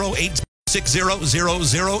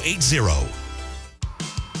860-0080.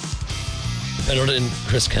 The Pendleton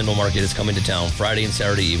Chris Kendall Market is coming to town Friday and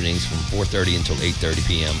Saturday evenings from 4:30 until 8:30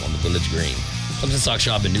 p.m. on the Village Green. Clemson Sock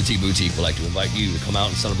Shop and New Tea Boutique would like to invite you to come out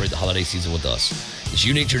and celebrate the holiday season with us. This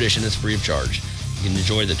unique tradition is free of charge. You can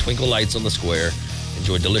enjoy the twinkle lights on the square,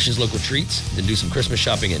 enjoy delicious local treats, then do some Christmas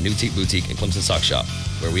shopping at New Tea Boutique and Clemson Sock Shop,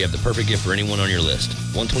 where we have the perfect gift for anyone on your list.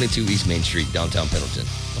 122 East Main Street, downtown Pendleton.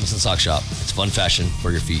 Clemson Sock Shop. It's fun fashion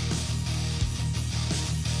for your feet.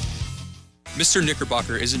 Mr.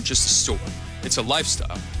 Knickerbocker isn't just a store, it's a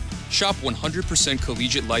lifestyle. Shop 100%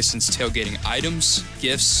 collegiate licensed tailgating items,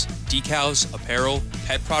 gifts, decals, apparel,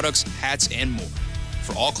 pet products, hats, and more.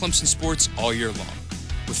 For all Clemson sports all year long.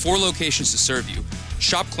 With 4 locations to serve you,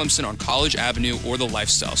 shop Clemson on College Avenue or the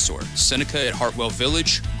Lifestyle Store, Seneca at Hartwell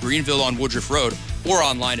Village, Greenville on Woodruff Road, or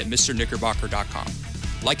online at MrKnickerbocker.com.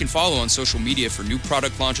 Like and follow on social media for new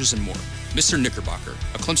product launches and more. Mr. Knickerbocker,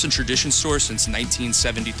 a Clemson tradition store since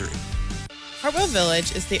 1973. Hartwell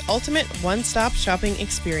Village is the ultimate one-stop shopping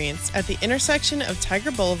experience at the intersection of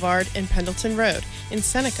Tiger Boulevard and Pendleton Road in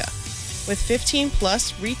Seneca, with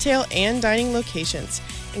 15-plus retail and dining locations,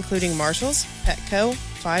 including Marshall's, Petco,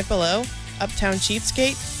 Five Below, Uptown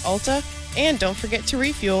Cheapskate, Ulta, and don't forget to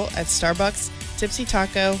refuel at Starbucks, Tipsy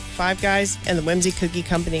Taco, Five Guys, and the Whimsy Cookie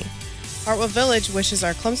Company. Hartwell Village wishes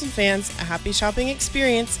our Clemson fans a happy shopping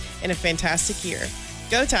experience and a fantastic year.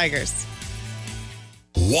 Go Tigers!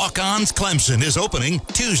 Walk-Ons Clemson is opening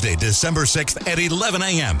Tuesday, December 6th at 11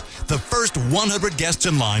 a.m. The first 100 guests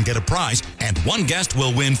in line get a prize, and one guest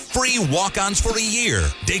will win free walk-ons for a year.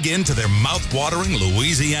 Dig into their mouth-watering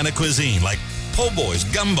Louisiana cuisine like po' boys,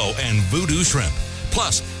 gumbo, and voodoo shrimp.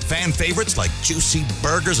 Plus, fan favorites like juicy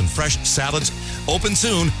burgers and fresh salads. Open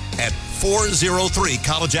soon at 403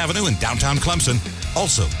 College Avenue in downtown Clemson.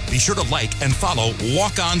 Also, be sure to like and follow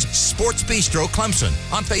Walk-On's Sports Bistro Clemson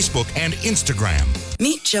on Facebook and Instagram.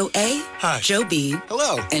 Meet Joe A, Hi. Joe B,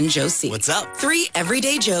 Hello. and Joe C. What's up? 3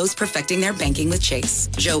 everyday Joes perfecting their banking with Chase.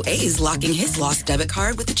 Joe A is locking his lost debit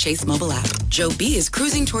card with the Chase mobile app. Joe B is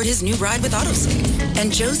cruising toward his new ride with AutoSave.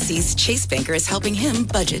 And Joe C's Chase banker is helping him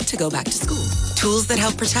budget to go back to school. Tools that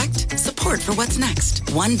help protect, support for what's next.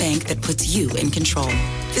 One bank that puts you in control.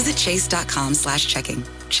 Visit chase.com/checking.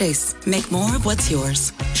 Chase, make more of what's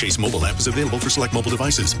yours. Chase mobile app is available for select mobile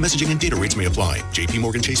devices. Messaging and data rates may apply. JP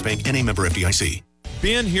Morgan Chase Bank, N.A. member FDIC.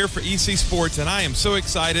 Ben here for EC Sports, and I am so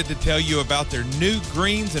excited to tell you about their new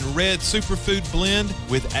greens and red superfood blend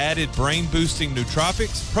with added brain-boosting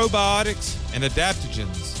nootropics, probiotics, and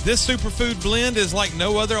adaptogens. This superfood blend is like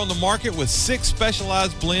no other on the market, with 6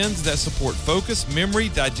 specialized blends that support focus, memory,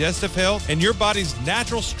 digestive health, and your body's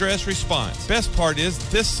natural stress response. Best part is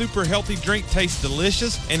this super healthy drink tastes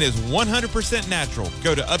delicious and is 100% natural.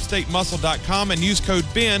 Go to upstatemuscle.com and use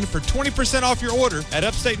code BEN for 20% off your order at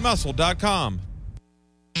upstatemuscle.com.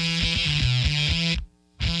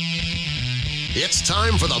 It's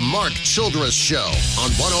time for the Mark Childress Show on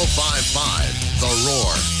 105.5 The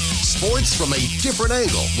Roar. Sports from a different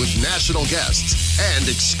angle with national guests and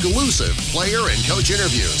exclusive player and coach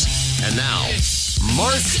interviews. And now,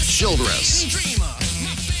 Mark Childress.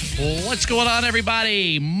 What's going on,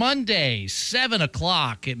 everybody? Monday, 7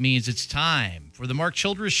 o'clock. It means it's time for the Mark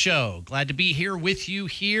Childress Show. Glad to be here with you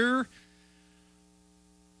here.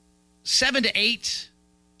 7 to 8,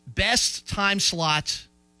 best time slot.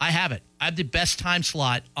 I have it. I have the best time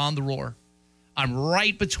slot on the Roar. I'm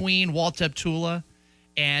right between Walt, Deptula,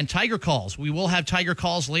 and Tiger Calls. We will have Tiger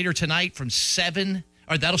Calls later tonight from 7,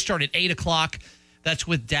 or that'll start at 8 o'clock. That's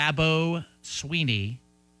with Dabo Sweeney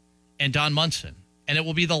and Don Munson. And it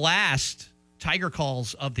will be the last Tiger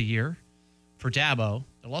Calls of the year for Dabo.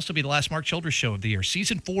 It'll also be the last Mark Childress Show of the year.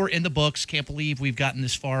 Season 4 in the books. Can't believe we've gotten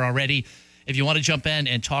this far already. If you want to jump in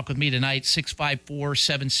and talk with me tonight,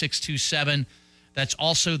 654-7627. That's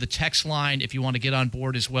also the text line if you want to get on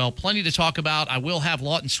board as well. Plenty to talk about. I will have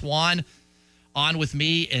Lawton Swann on with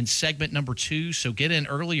me in segment number 2, so get in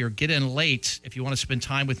early or get in late if you want to spend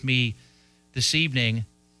time with me this evening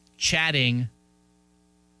chatting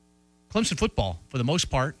Clemson football for the most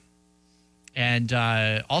part. And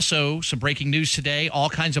also some breaking news today, all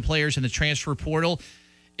kinds of players in the transfer portal.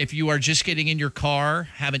 If you are just getting in your car,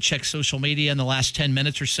 haven't checked social media in the last 10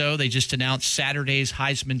 minutes or so, they just announced Saturday's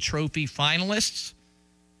Heisman Trophy finalists.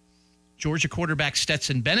 Georgia quarterback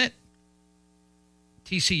Stetson Bennett,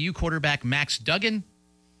 TCU quarterback Max Duggan,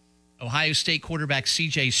 Ohio State quarterback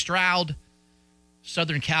C.J. Stroud,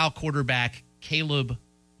 Southern Cal quarterback Caleb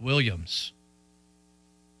Williams.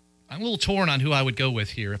 I'm a little torn on who I would go with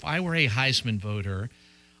here. If I were a Heisman voter,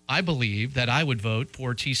 I believe that I would vote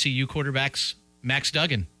for TCU quarterbacks Max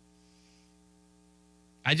Duggan.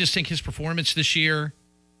 I just think his performance this year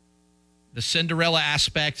the Cinderella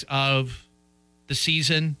aspect of the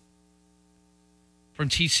season from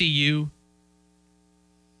TCU.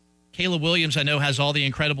 Caleb Williams, I know, has all the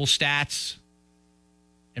incredible stats.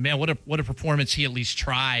 And, man, what a performance he at least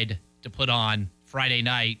tried to put on Friday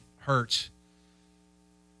night. Hurts.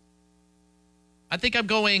 I think I'm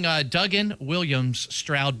going Duggan, Williams,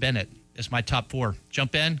 Stroud, Bennett as my top 4.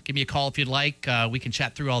 Jump in. Give me a call if you'd like. We can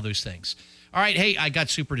chat through all those things. All right. Hey, I got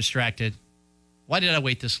super distracted. Why did I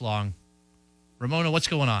wait this long? Ramona, what's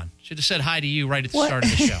going on? Should have said hi to you right at the start of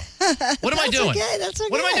the show. What am I doing? Okay, that's okay.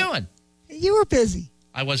 What am I doing? You were busy.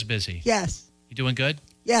 I was busy. Yes. You doing good?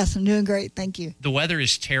 Yes, I'm doing great. Thank you. The weather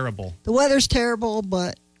is terrible. The weather's terrible,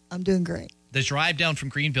 but I'm doing great. The drive down from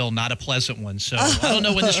Greenville, not a pleasant one. So I don't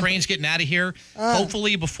know when this rain's getting out of here.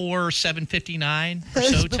 Hopefully before 7:59 or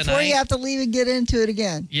so tonight. Before you have to leave and get into it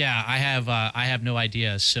again. Yeah, I have no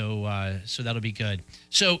idea. So that'll be good.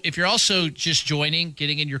 So if you're also just joining,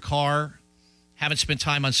 getting in your car, haven't spent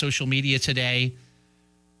time on social media today,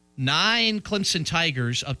 9 Clemson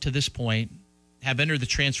Tigers up to this point have entered the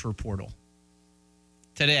transfer portal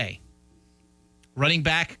today. Running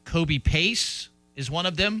back Kobe Pace is one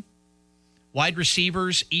of them. Wide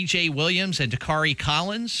receivers E.J. Williams and Dakari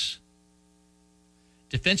Collins.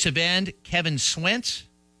 Defensive end Kevin Swint.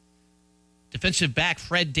 Defensive back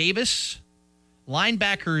Fred Davis.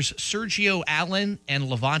 Linebackers Sergio Allen and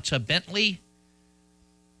Levanta Bentley.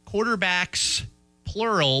 Quarterbacks,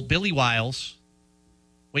 plural, Billy Wiles,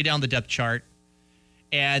 way down the depth chart.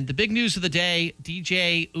 And the big news of the day,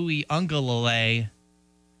 DJ Uiagalelei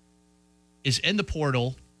is in the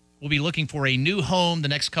portal. We'll be looking for a new home the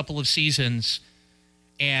next couple of seasons.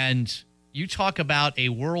 And you talk about a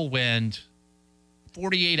whirlwind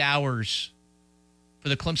 48 hours for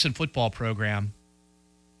the Clemson football program.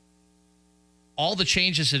 All the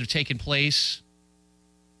changes that have taken place.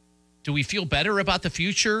 Do we feel better about the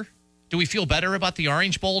future? Do we feel better about the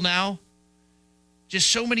Orange Bowl now?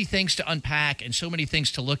 Just so many things to unpack and so many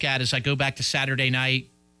things to look at as I go back to Saturday night.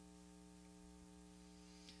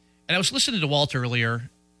 And I was listening to Walt earlier,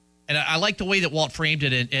 and I like the way that Walt framed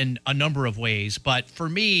it in a number of ways. But for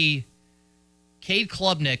me, Cade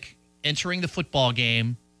Klubnik entering the football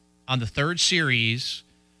game on the third series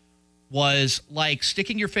was like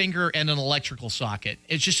sticking your finger in an electrical socket.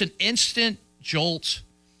 It's just an instant jolt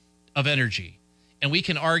of energy. And we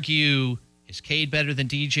can argue, is Cade better than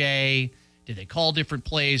DJ? Did they call different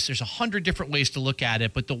plays? There's 100 different ways to look at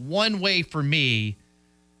it. But the one way for me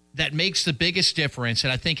that makes the biggest difference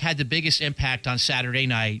and I think had the biggest impact on Saturday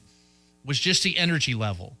night was just the energy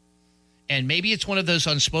level. And maybe it's one of those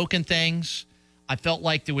unspoken things. I felt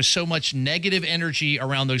like there was so much negative energy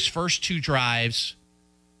around those first 2 drives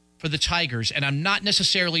for the Tigers. And I'm not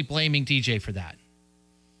necessarily blaming DJ for that.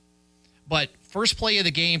 But first play of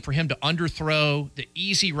the game for him to underthrow the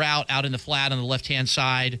easy route out in the flat on the left-hand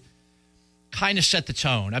side kind of set the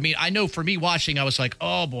tone. I mean, I know for me watching, I was like,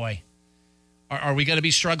 oh, boy, are we going to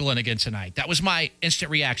be struggling again tonight? That was my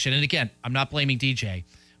instant reaction. And, again, I'm not blaming DJ.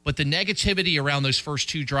 But the negativity around those first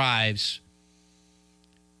 2 drives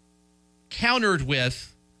countered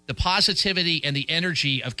with the positivity and the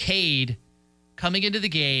energy of Cade coming into the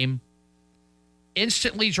game,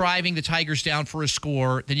 instantly driving the Tigers down for a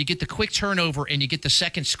score. Then you get the quick turnover and you get the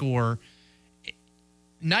second score.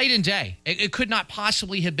 Night and day. It could not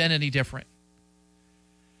possibly have been any different.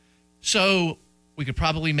 So we could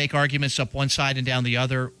probably make arguments up one side and down the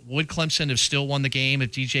other. Would Clemson have still won the game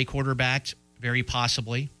if DJ quarterbacked? Very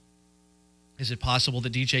possibly. Is it possible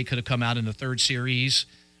that DJ could have come out in the third series,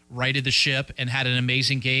 righted the ship, and had an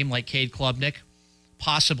amazing game like Cade Klubnik?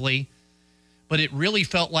 Possibly. But it really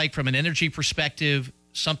felt like, from an energy perspective,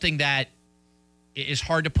 something that is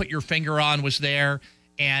hard to put your finger on was there.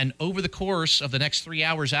 And over the course of the next 3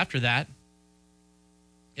 hours after that,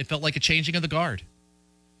 it felt like a changing of the guard.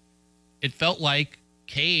 It felt like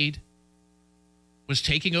Cade was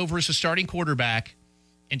taking over as a starting quarterback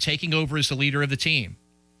and taking over as the leader of the team.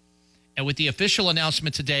 And with the official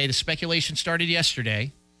announcement today, the speculation started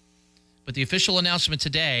yesterday, but the official announcement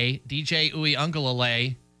today, DJ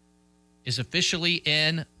Uiagalelei is officially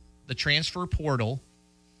in the transfer portal,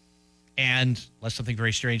 and unless something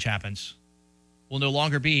very strange happens, will no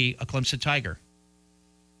longer be a Clemson Tiger.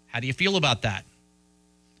 How do you feel about that?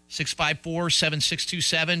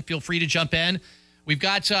 654-7627. Feel free to jump in. We've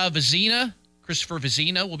got Vizina. Christopher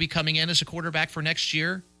Vizina will be coming in as a quarterback for next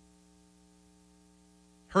year.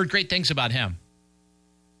 Heard great things about him.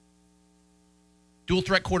 Dual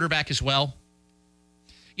threat quarterback as well.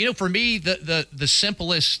 You know, for me, the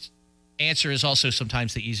simplest answer is also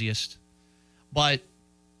sometimes the easiest. But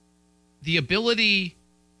the ability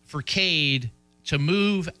for Cade to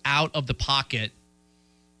move out of the pocket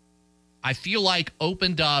I feel like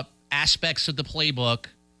opened up aspects of the playbook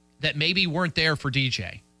that maybe weren't there for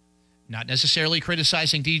DJ. Not necessarily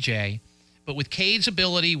criticizing DJ, but with Cade's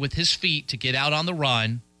ability with his feet to get out on the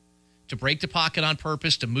run, to break the pocket on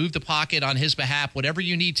purpose, to move the pocket on his behalf, whatever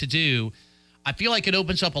you need to do, I feel like it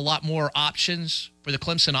opens up a lot more options for the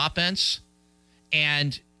Clemson offense.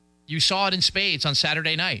 And you saw it in spades on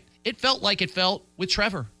Saturday night. It felt like it felt with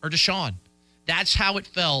Trevor or Deshaun. That's how it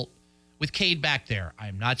felt with Cade back there.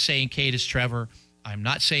 I'm not saying Cade is Trevor. I'm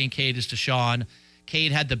not saying Cade is Deshaun.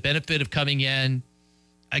 Cade had the benefit of coming in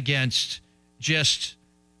against just,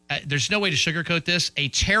 there's no way to sugarcoat this, a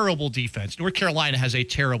terrible defense. North Carolina has a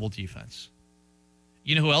terrible defense.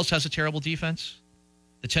 You know who else has a terrible defense?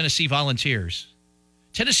 The Tennessee Volunteers.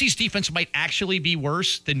 Tennessee's defense might actually be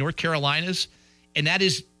worse than North Carolina's, and that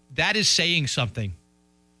is saying something.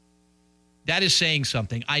 That is saying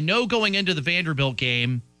something. I know going into the Vanderbilt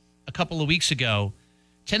game a couple of weeks ago,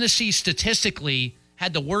 Tennessee statistically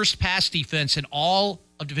had the worst pass defense in all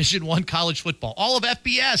of Division I college football. All of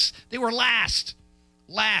FBS, they were last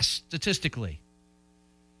statistically.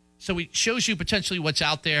 So it shows you potentially what's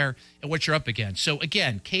out there and what you're up against. So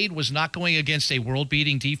again, Cade was not going against a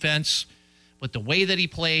world-beating defense, but the way that he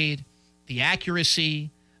played, the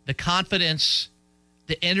accuracy, the confidence,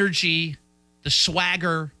 the energy, the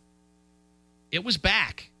swagger, it was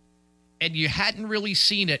back. And you hadn't really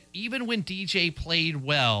seen it, even when DJ played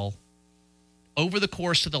well over the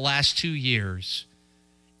course of the last 2 years.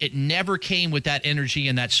 It never came with that energy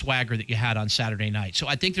and that swagger that you had on Saturday night. So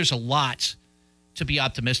I think there's a lot to be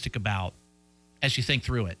optimistic about as you think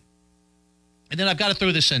through it. And then I've got to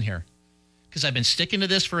throw this in here because I've been sticking to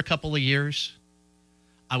this for a couple of years.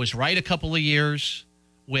 I was right a couple of years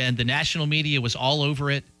when the national media was all over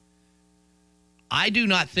it. I do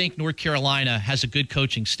not think North Carolina has a good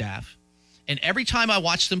coaching staff. And every time I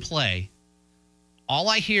watch them play, all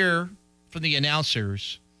I hear from the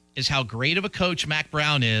announcers is how great of a coach Mac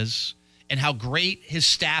Brown is and how great his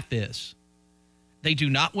staff is. They do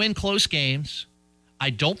not win close games. I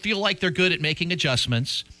don't feel like they're good at making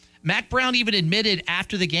adjustments. Mac Brown even admitted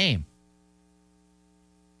after the game.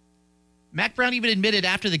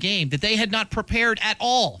 That they had not prepared at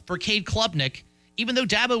all for Cade Klubnik, even though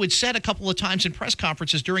Dabo had said a couple of times in press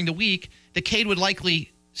conferences during the week that Cade would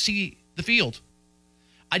likely see the field.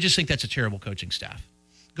 I just think that's a terrible coaching staff.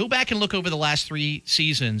 Go back and look over the last 3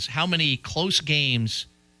 seasons, how many close games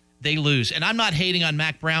they lose. And I'm not hating on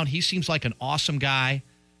Mac Brown. He seems like an awesome guy.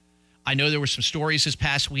 I know there were some stories this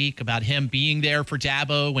past week about him being there for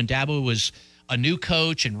Dabo when Dabo was a new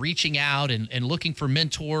coach and reaching out and looking for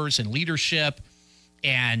mentors and leadership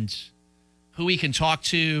and who he can talk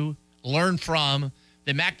to, learn from.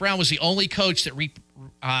 That Mac Brown was the only coach that reached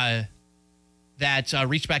back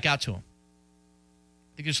out to him.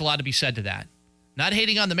 I think there's a lot to be said to that. Not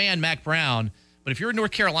hating on the man, Mac Brown, but if you're a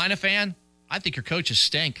North Carolina fan, I think your coaches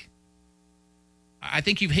stink. I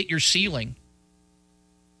think you've hit your ceiling.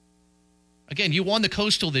 Again, you won the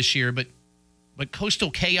Coastal this year, but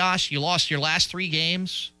Coastal chaos, you lost your last 3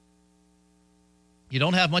 games. You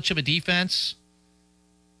don't have much of a defense.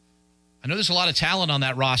 I know there's a lot of talent on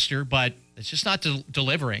that roster, but it's just not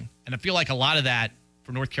delivering. And I feel like a lot of that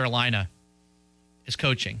for North Carolina is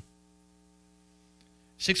coaching.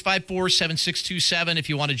 654-7627 if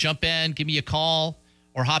you want to jump in, give me a call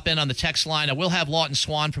or hop in on the text line. I will have Lawton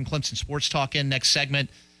Swann from Clemson Sports Talk in next segment.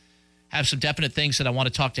 Have some definite things that I want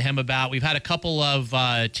to talk to him about. We've had a couple of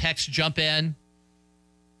texts jump in.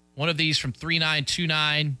 One of these from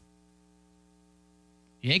 3929.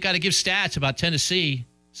 You ain't got to give stats about Tennessee.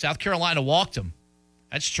 South Carolina walked them.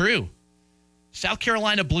 That's true. South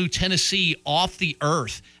Carolina blew Tennessee off the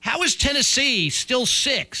earth. How is Tennessee still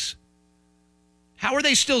 6? How are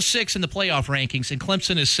they still 6 in the playoff rankings and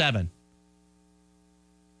Clemson is 7?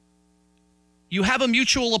 You have a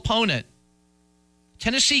mutual opponent.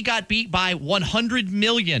 Tennessee got beat by 100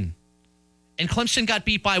 million, and Clemson got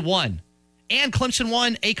beat by 1. And Clemson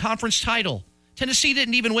won a conference title. Tennessee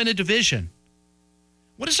didn't even win a division.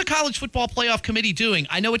 What is the College Football Playoff Committee doing?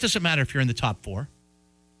 I know it doesn't matter if you're in the top 4.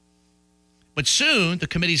 But soon, the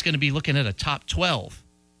committee's going to be looking at a top 12.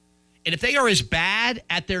 And if they are as bad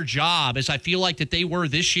at their job as I feel like that they were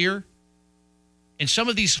this year, and some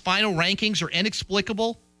of these final rankings are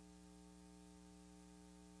inexplicable,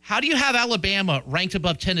 how do you have Alabama ranked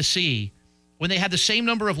above Tennessee when they had the same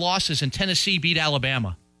number of losses and Tennessee beat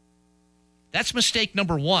Alabama? That's mistake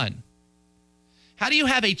number 1. How do you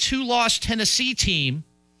have a 2-loss Tennessee team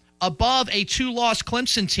above a 2-loss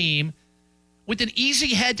Clemson team with an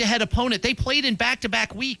easy head-to-head opponent? They played in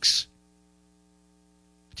back-to-back weeks.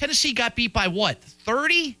 Tennessee got beat by what?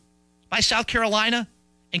 30 by South Carolina,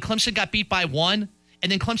 and Clemson got beat by 1.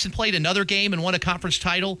 And then Clemson played another game and won a conference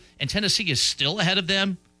title, and Tennessee is still ahead of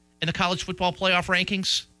them in the college football playoff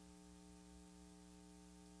rankings.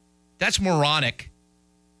 That's moronic.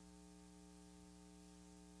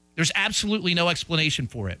 There's absolutely no explanation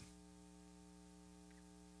for it.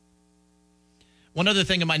 One other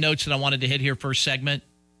thing in my notes that I wanted to hit here first segment.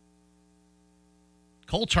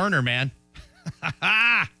 Cole Turner, man.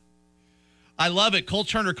 I love it. Cole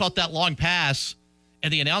Turner caught that long pass,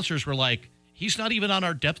 and the announcers were like, he's not even on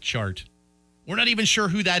our depth chart. We're not even sure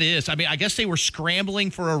who that is. I mean, I guess they were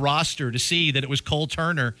scrambling for a roster to see that it was Cole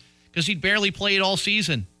Turner because he'd barely played all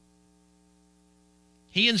season.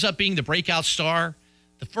 He ends up being the breakout star.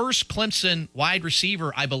 The first Clemson wide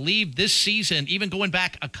receiver, I believe, this season, even going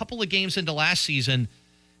back a couple of games into last season,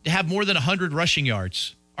 to have more than 100 rushing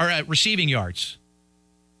yards or receiving yards.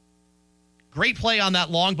 Great play on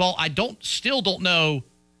that long ball. I still don't know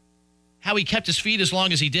how he kept his feet as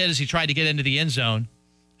long as he did as he tried to get into the end zone.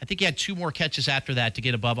 I think he had 2 more catches after that to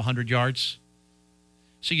get above 100 yards.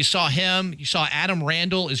 So you saw him. You saw Adam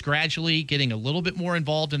Randall is gradually getting a little bit more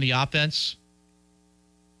involved in the offense.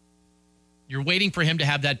 You're waiting for him to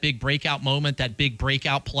have that big breakout moment, that big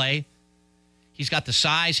breakout play. He's got the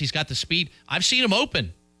size. He's got the speed. I've seen him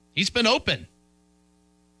open. He's been open.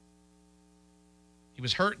 He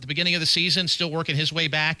was hurt at the beginning of the season, still working his way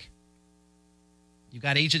back. You've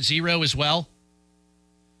got Agent Zero as well.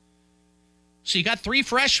 So you got 3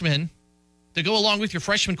 freshmen to go along with your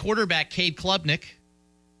freshman quarterback, Cade Klubnik.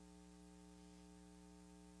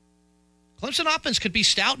 Clemson offense could be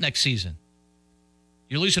stout next season.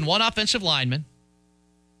 You're losing 1 offensive lineman.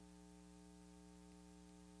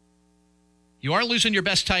 You are losing your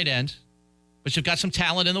best tight end, but you've got some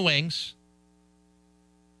talent in the wings.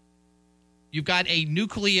 You've got a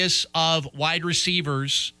nucleus of wide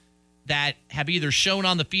receivers that have either shown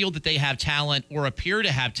on the field that they have talent or appear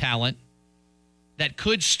to have talent that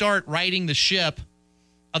could start righting the ship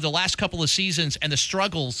of the last couple of seasons and the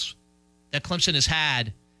struggles that Clemson has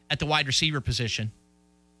had at the wide receiver position.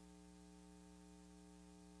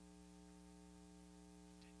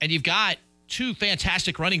 And you've got 2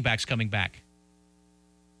 fantastic running backs coming back.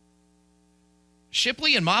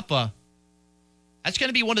 Shipley and Mappa, that's going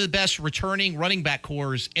to be one of the best returning running back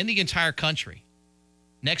cores in the entire country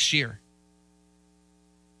next year.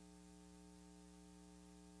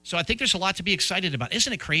 So I think there's a lot to be excited about.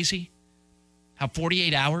 Isn't it crazy how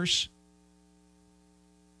 48 hours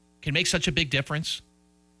can make such a big difference?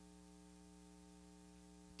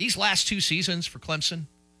 These last 2 seasons for Clemson,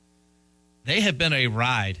 they have been a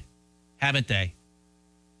ride, haven't they?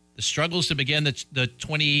 The struggles to begin the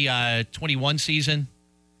 2021 season,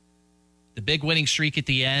 the big winning streak at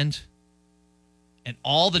the end, and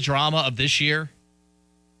all the drama of this year,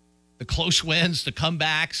 the close wins, the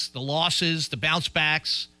comebacks, the losses, the bounce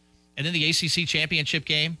backs, and then the ACC championship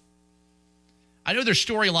game. I know there's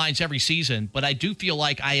storylines every season, but I do feel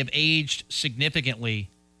like I have aged significantly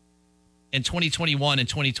in 2021 and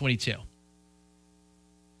 2022.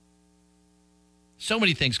 So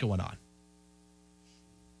many things going on.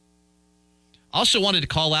 Also wanted to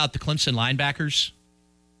call out the Clemson linebackers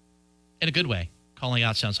in a good way. Calling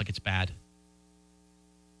out sounds like it's bad.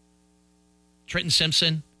 Trenton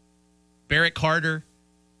Simpson, Barrett Carter,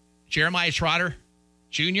 Jeremiah Trotter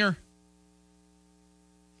Jr.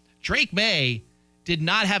 Drake May did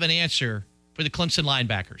not have an answer for the Clemson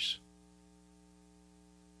linebackers.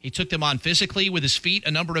 He took them on physically with his feet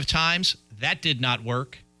a number of times. That did not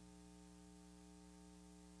work.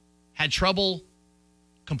 Had trouble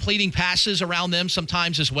completing passes around them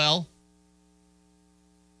sometimes as well.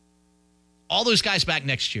 All those guys back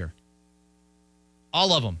next year.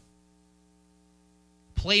 All of them.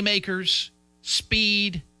 Playmakers,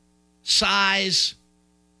 speed, size,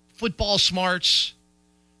 football smarts.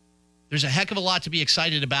 There's a heck of a lot to be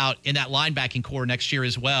excited about in that linebacking core next year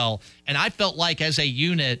as well. And I felt like as a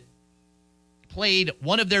unit, played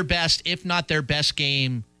one of their best, if not their best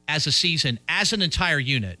game as a season, as an entire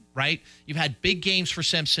unit, right? You've had big games for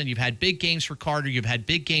Simpson. You've had big games for Carter. You've had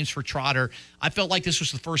big games for Trotter. I felt like this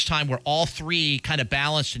was the first time where all 3 kind of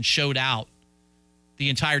balanced and showed out the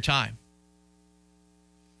entire time.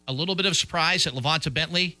 A little bit of a surprise that Levonta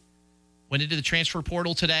Bentley went into the transfer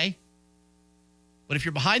portal today. But if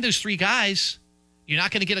you're behind those 3 guys, you're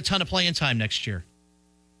not going to get a ton of playing time next year.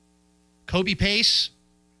 Kobe Pace,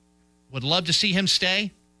 would love to see him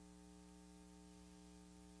stay.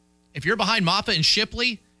 If you're behind Mappa and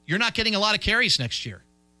Shipley, you're not getting a lot of carries next year.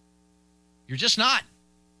 You're just not.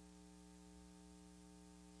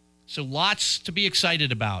 So lots to be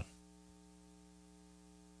excited about.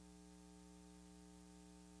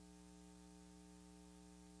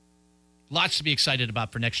 Lots to be excited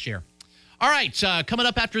about for next year. All right, coming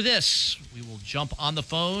up after this, we will jump on the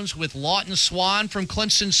phones with Lawton Swann from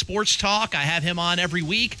Clemson Sports Talk. I have him on every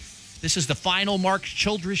week. This is the final Mark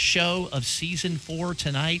Childress show of Season 4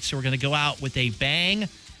 tonight, so we're going to go out with a bang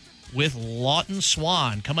with Lawton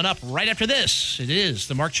Swann. Coming up right after this, it is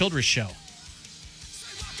the Mark Childress Show.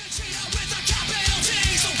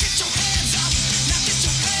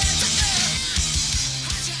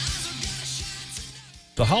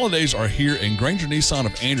 The holidays are here, and Granger Nissan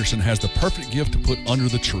of Anderson has the perfect gift to put under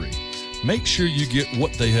the tree. Make sure you get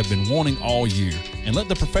what they have been wanting all year, and let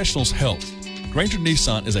the professionals help. Granger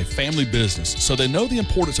Nissan is a family business, so they know the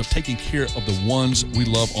importance of taking care of the ones we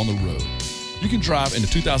love on the road. You can drive into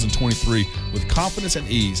 2023 with confidence and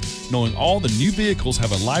ease, knowing all the new vehicles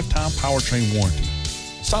have a lifetime powertrain warranty.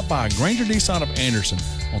 Stop by Granger Nissan of Anderson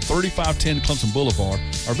on 3510 Clemson Boulevard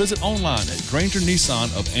or visit online at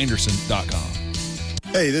GrangerNissanofAnderson.com.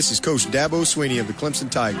 Hey, this is Coach Dabo Sweeney of the Clemson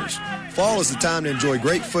Tigers. Fall is the time to enjoy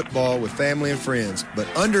great football with family and friends, but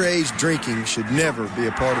underage drinking should never be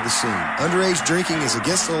a part of the scene. Underage drinking is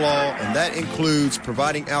against the law, and that includes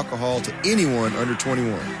providing alcohol to anyone under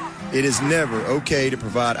 21. It is never okay to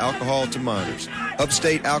provide alcohol to minors.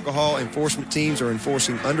 Upstate alcohol enforcement teams are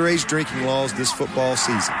enforcing underage drinking laws this football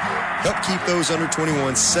season. Help keep those under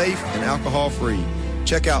 21 safe and alcohol-free.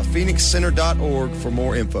 Check out phoenixcenter.org for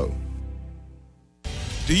more info.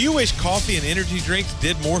 Do you wish coffee and energy drinks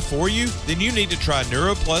did more for you? Then you need to try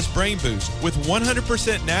NeuroPlus Brain Boost. With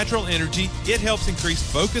 100% natural energy, it helps increase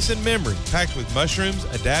focus and memory. Packed with mushrooms,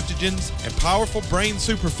 adaptogens, and powerful brain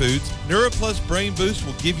superfoods, NeuroPlus Brain Boost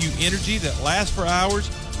will give you energy that lasts for hours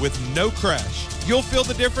with no crash. You'll feel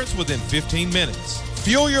the difference within 15 minutes.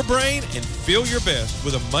 Fuel your brain and feel your best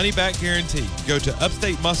with a money-back guarantee. Go to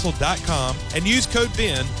upstatemuscle.com and use code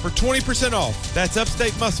BEN for 20% off. That's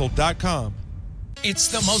upstatemuscle.com. It's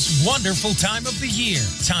the most wonderful time of the year.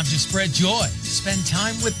 Time to spread joy, spend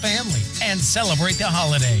time with family, and celebrate the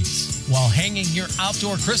holidays. While hanging your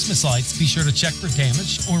outdoor Christmas lights, be sure to check for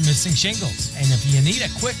damaged or missing shingles. And if you need a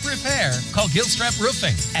quick repair, call Gilstrap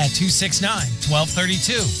Roofing at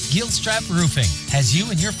 269-1232. Gilstrap Roofing has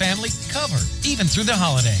you and your family covered, even through the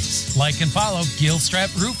holidays. Like and follow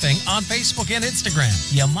Gilstrap Roofing on Facebook and Instagram.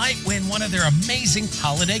 You might win one of their amazing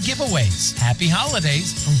holiday giveaways. Happy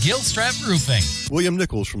holidays from Gilstrap Roofing. William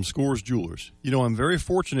Nichols from Scores Jewelers. You know, I'm very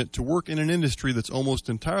fortunate to work in an industry that's almost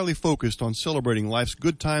entirely focused on celebrating life's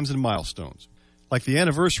good times and milestones. Like the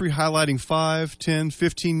anniversary highlighting 5, 10,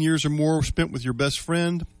 15 years or more spent with your best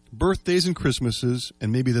friend, birthdays and Christmases,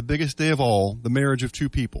 and maybe the biggest day of all, the marriage of two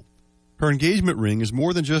people. Her engagement ring is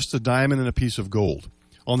more than just a diamond and a piece of gold.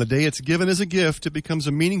 On the day it's given as a gift, it becomes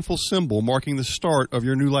a meaningful symbol marking the start of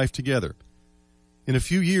your new life together. In a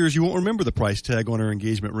few years, you won't remember the price tag on her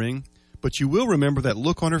engagement ring, but you will remember that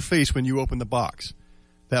look on her face when you open the box.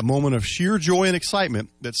 That moment of sheer joy and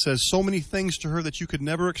excitement that says so many things to her that you could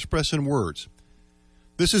never express in words.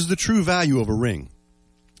 This is the true value of a ring.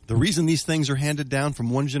 The reason these things are handed down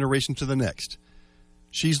from one generation to the next.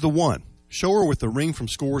 She's the one. Show her with the ring from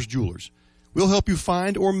Scores Jewelers. We'll help you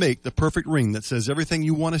find or make the perfect ring that says everything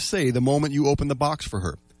you want to say the moment you open the box for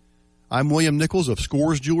her. I'm William Nichols of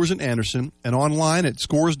Scores Jewelers in Anderson and online at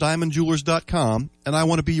scoresdiamondjewelers.com, and I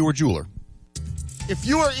want to be your jeweler. If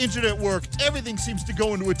you are injured at work, everything seems to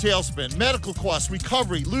go into a tailspin. Medical costs,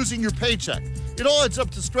 recovery, losing your paycheck. It all adds up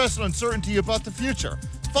to stress and uncertainty about the future.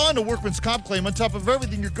 Filing a workman's comp claim on top of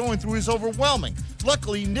everything you're going through is overwhelming.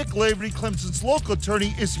 Luckily, Nick Lavery, Clemson's local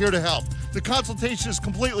attorney, is here to help. The consultation is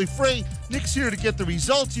completely free. Nick's here to get the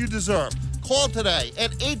results you deserve. Call today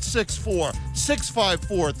at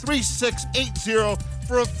 864-654-3680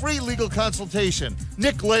 for a free legal consultation.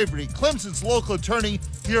 Nick Lavery, Clemson's local attorney,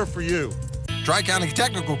 here for you. Tri-County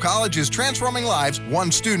Technical College is transforming lives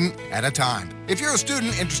one student at a time. If you're a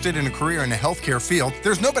student interested in a career in the healthcare field,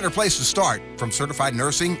 there's no better place to start. From certified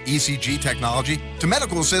nursing, ECG technology, to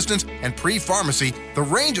medical assistance and pre-pharmacy, the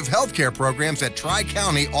range of healthcare programs at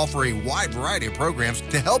Tri-County offer a wide variety of programs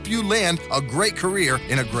to help you land a great career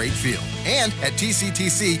in a great field. And at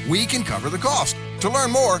TCTC, we can cover the cost. To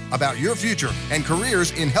learn more about your future and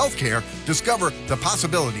careers in healthcare, discover the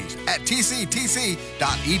possibilities at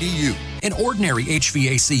tctc.edu. An ordinary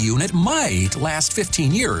HVAC unit might last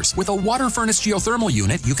 15 years. With a water furnace geothermal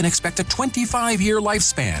unit, you can expect a 25-year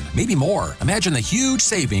lifespan, maybe more. Imagine the huge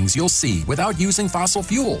savings you'll see without using fossil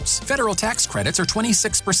fuels. Federal tax credits are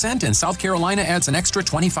 26%, and South Carolina adds an extra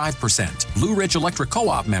 25%. Blue Ridge Electric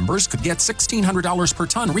Co-op members could get $1,600 per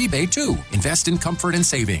ton rebate, too. Invest in comfort and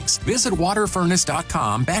savings. Visit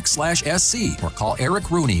waterfurnace.com/SC or call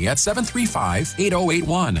Eric Rooney at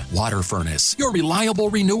 735-8081. Water Furnace, your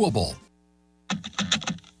reliable renewable.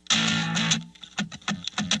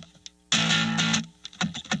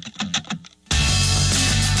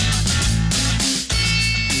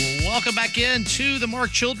 Welcome back in to the Mark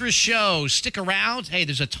Childress Show. Stick around. Hey,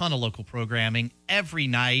 there's a ton of local programming every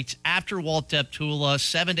night. After Walt Deptula,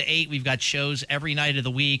 7 to 8, we've got shows every night of the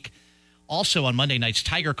week. Also on Monday nights,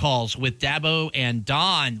 Tiger Calls with Dabo and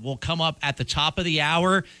Don will come up at the top of the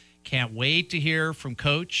hour. Can't wait to hear from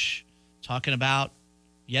Coach talking about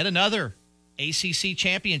yet another ACC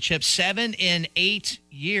championship, 7 in 8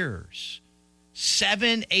 years.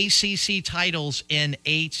 7 ACC titles in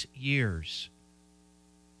 8 years.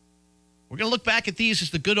 We're going to look back at these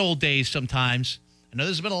as the good old days sometimes. I know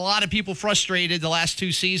there's been a lot of people frustrated the last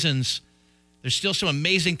 2 seasons. There's still some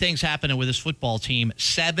amazing things happening with this football team.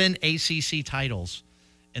 7 ACC titles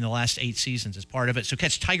in the last 8 seasons as part of it. So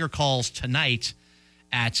catch Tiger Calls tonight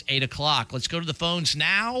at 8 o'clock. Let's go to the phones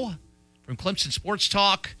now from Clemson Sports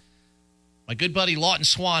Talk. My good buddy Lawton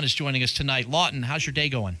Swann is joining us tonight. Lawton, how's your day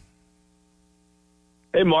going?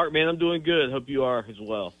 Hey, Mark, man, I'm doing good. Hope you are as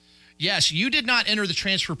well. Yes, you did not enter the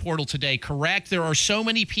transfer portal today, correct? There are so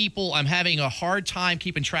many people. I'm having a hard time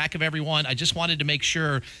keeping track of everyone. I just wanted to make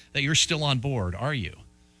sure that you're still on board. Are you?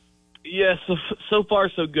 Yeah, so far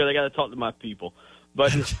so good. I got to talk to my people.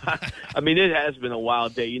 But, I mean, it has been a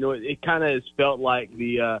wild day. You know, it kind of has felt like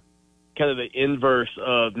the kind of the inverse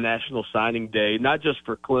of National Signing Day, not just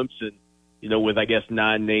for Clemson, you know, with, I guess,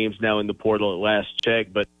 9 names now in the portal at last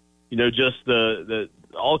check, but, you know, just the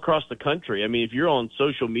all across the country. I mean, if you're on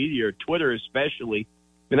social media or Twitter especially,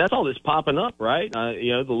 I mean, that's all that's popping up, right?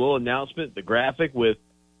 You know, the little announcement, the graphic with,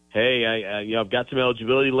 hey, I've got some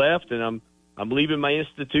eligibility left and I'm leaving my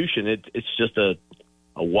institution. It's just a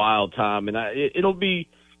wild time. And it'll be,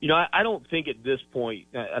 you know, I don't think at this point,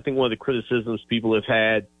 I think one of the criticisms people have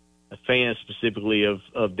had, fans specifically of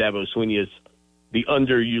Dabo Swinney, is the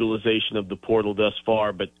underutilization of the portal thus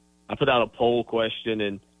far. But I put out a poll question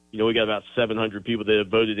and, you know, we got about 700 people that have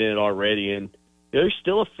voted in it already, and there's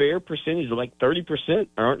still a fair percentage of like 30%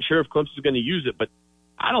 aren't sure if Clemson's going to use it, but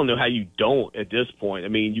I don't know how you don't at this point. I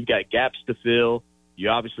mean, you've got gaps to fill. You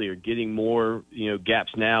obviously are getting more, you know,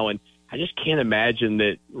 gaps now, and I just can't imagine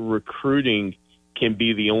that recruiting can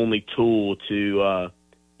be the only tool to,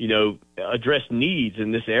 you know, address needs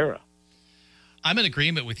in this era. I'm in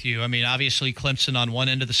agreement with you. I mean, obviously, Clemson on one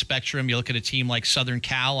end of the spectrum. You look at a team like Southern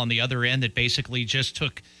Cal on the other end that basically just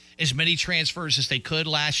took as many transfers as they could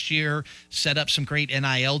last year, set up some great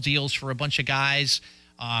NIL deals for a bunch of guys.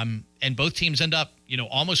 And both teams end up, you know,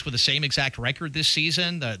 almost with the same exact record this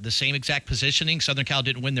season, the same exact positioning. Southern Cal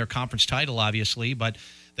didn't win their conference title, obviously, but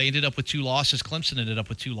they ended up with 2 losses. Clemson ended up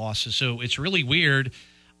with 2 losses. So it's really weird.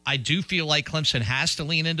 I do feel like Clemson has to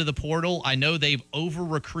lean into the portal. I know they've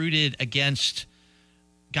over-recruited against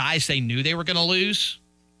guys they knew they were going to lose,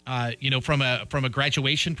 you know, from a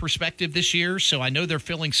graduation perspective this year. So I know they're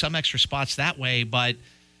filling some extra spots that way, but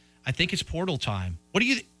I think it's portal time. What do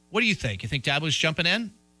you think? You think Dabo's jumping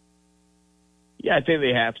in? Yeah, I think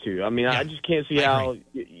they have to. I mean, yeah, I just can't see how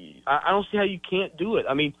 – I don't see how you can't do it.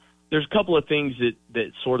 I mean, there's a couple of things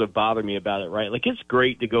that sort of bother me about it, right? Like, it's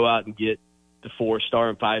great to go out and get the 4-star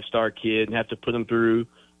and 5-star kid and have to put them through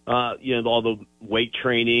 – you know, all the weight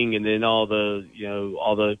training and then all the, you know,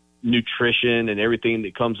 all the nutrition and everything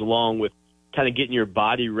that comes along with kind of getting your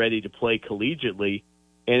body ready to play collegiately.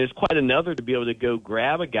 And it's quite another to be able to go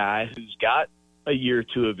grab a guy who's got a year or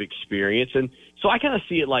 2 of experience. And so I kind of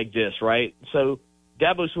see it like this, right? So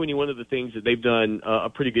Dabo Swinney, one of the things that they've done a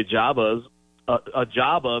pretty good job of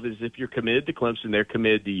is if you're committed to Clemson, they're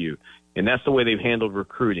committed to you. And that's the way they've handled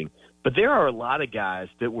recruiting. But there are a lot of guys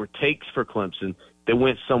that were takes for Clemson that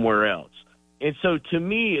went somewhere else. And so to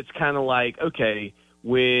me, it's kind of like, okay,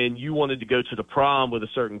 when you wanted to go to the prom with a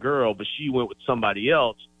certain girl, but she went with somebody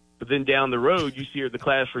else, but then down the road you see her at the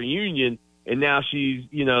class reunion and now she's,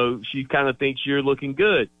 you know, she kind of thinks you're looking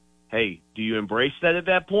good. Hey, do you embrace that at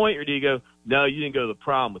that point, or do you go, no, you didn't go to the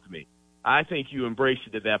prom with me? I think you embrace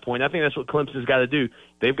it at that point. I think that's what Clemson's got to do.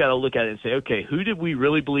 They've got to look at it and say, okay, who did we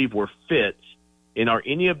really believe were fits, and are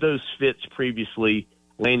any of those fits previously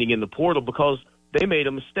landing in the portal? Because they made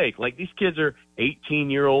a mistake. Like, these kids are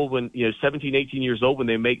 18-year-old when, you know, 17, 18 years old when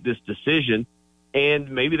they make this decision,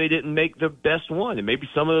 and maybe they didn't make the best one. And maybe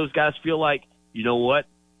some of those guys feel like, you know what,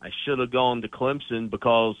 I should have gone to Clemson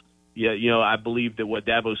because, yeah, you know, I believe that what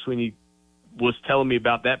Dabo Swinney was telling me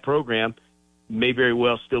about that program may very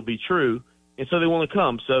well still be true, and so they want to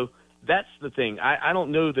come. So that's the thing. I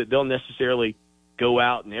don't know that they'll necessarily go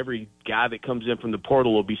out and every guy that comes in from the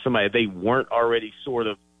portal will be somebody they weren't already sort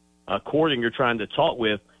of courting or trying to talk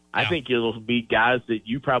with. I think it'll be guys that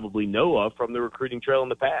you probably know of from the recruiting trail in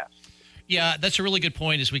the past. Yeah, that's a really good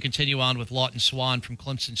point as we continue on with Lawton Swann from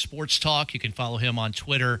Clemson Sports Talk. You can follow him on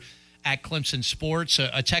Twitter at Clemson Sports.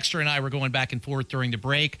 A texter and I were going back and forth during the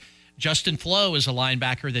break. Justin Flo is a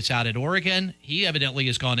linebacker that's out at Oregon. He evidently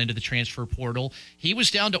has gone into the transfer portal. He was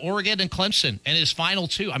down to Oregon and Clemson in his final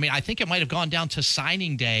two. I mean, I think it might have gone down to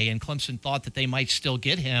signing day, and Clemson thought that they might still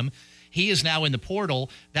get him. He is now in the portal.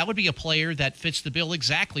 That would be a player that fits the bill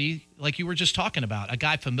exactly like you were just talking about, a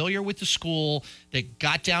guy familiar with the school that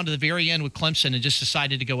got down to the very end with Clemson and just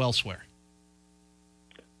decided to go elsewhere.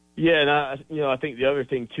 Yeah, and I think the other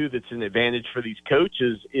thing, too, that's an advantage for these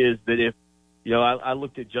coaches is that if, I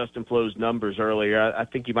looked at Justin Flo's numbers earlier. I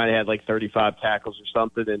think he might have had like 35 tackles or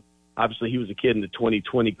something, and obviously he was a kid in the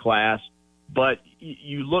 2020 class. But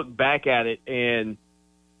you look back at it, and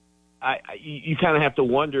you kind of have to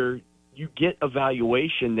wonder, you get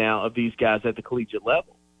evaluation now of these guys at the collegiate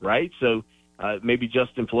level, right? So maybe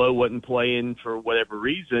Justin Flo wasn't playing for whatever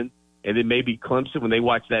reason, and then maybe Clemson, when they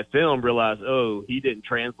watch that film, realize, oh, he didn't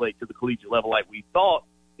translate to the collegiate level like we thought.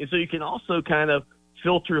 And so you can also kind of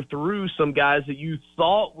filter through some guys that you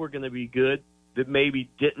thought were going to be good that maybe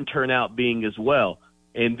didn't turn out being as well.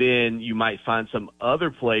 And then you might find some other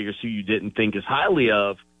players who you didn't think as highly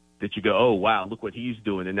of that you go, oh, wow, look what he's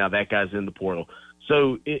doing, and now that guy's in the portal.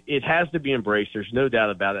 So it has to be embraced. There's no doubt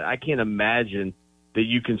about it. I can't imagine that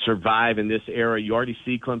you can survive in this era. You already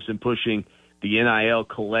see Clemson pushing the NIL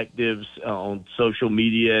collectives on social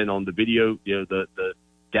media and on the video, the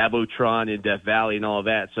Dabotron in Death Valley and all of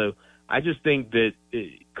that. So I just think that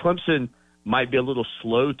Clemson might be a little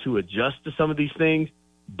slow to adjust to some of these things,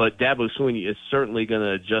 but Dabo Swinney is certainly going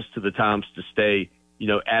to adjust to the times to stay,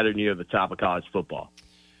 at or near the top of college football.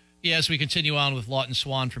 Yeah, as we continue on with Lawton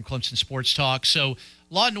Swann from Clemson Sports Talk. So,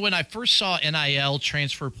 Lawton, when I first saw NIL,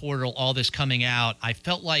 transfer portal, all this coming out, I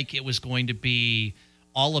felt like it was going to be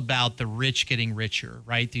all about the rich getting richer,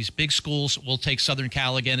 right? These big schools, we'll take Southern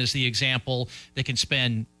Cal again as the example, they can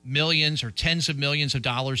spend millions or tens of millions of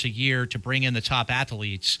dollars a year to bring in the top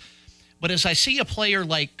athletes. But as I see a player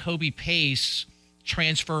like Kobe Pace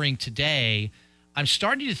transferring today, I'm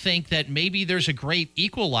starting to think that maybe there's a great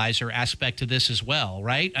equalizer aspect to this as well,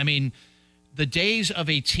 right? I mean, the days of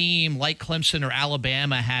a team like Clemson or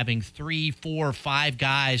Alabama having 3, 4, 5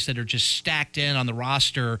 guys that are just stacked in on the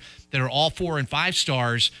roster that are all 4 and 5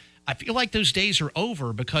 stars, I feel like those days are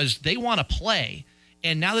over because they want to play.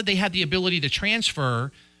 And now that they have the ability to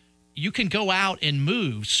transfer, you can go out and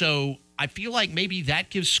move. So I feel like maybe that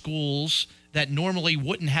gives schools that normally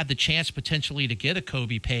wouldn't have the chance potentially to get a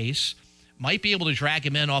Kobe Pace might be able to drag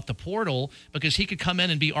him in off the portal because he could come in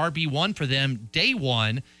and be RB1 for them day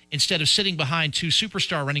one instead of sitting behind 2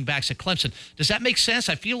 superstar running backs at Clemson. Does that make sense?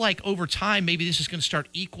 I feel like over time, maybe this is going to start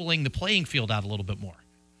equaling the playing field out a little bit more.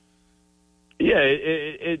 Yeah,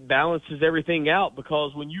 it balances everything out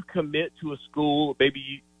because when you commit to a school,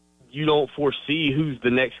 maybe you don't foresee who's the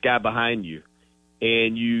next guy behind you.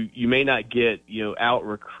 And you may not get, out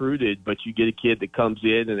recruited, but you get a kid that comes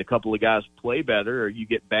in and a couple of guys play better or you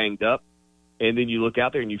get banged up. And then you look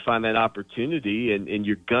out there and you find that opportunity and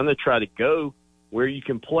you're going to try to go where you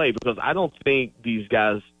can play because I don't think these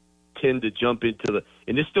guys tend to jump into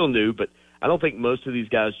and it's still new, but I don't think most of these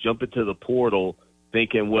guys jump into the portal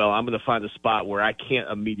thinking, well, I'm going to find a spot where I can't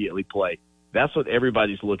immediately play. That's what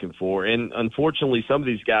everybody's looking for. And unfortunately, some of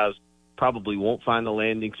these guys probably won't find a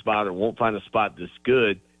landing spot or won't find a spot that's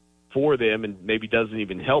good for them and maybe doesn't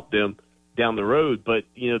even help them down the road. But,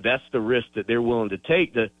 that's the risk that they're willing to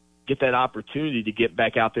take to get that opportunity to get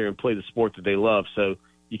back out there and play the sport that they love. So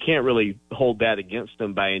you can't really hold that against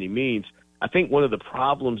them by any means. I think one of the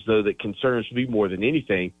problems, though, that concerns me more than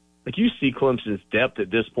anything, like you see Clemson's depth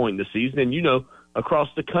at this point in the season, and across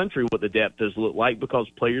the country what the depth does look like because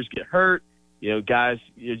players get hurt, guys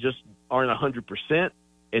just aren't 100%.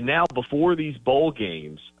 And now before these bowl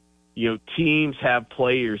games, teams have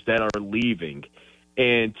players that are leaving.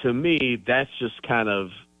 And to me, that's just kind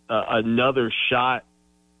of another shot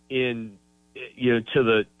in,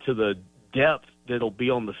 to the depth that'll be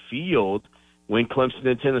on the field when Clemson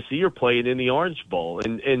and Tennessee are playing in the Orange Bowl.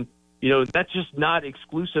 And that's just not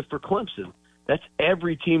exclusive for Clemson. That's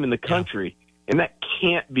every team in the country. And that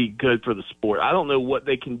can't be good for the sport. I don't know what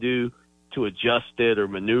they can do to adjust it or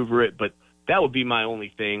maneuver it, but that would be my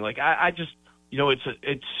only thing. Like I just,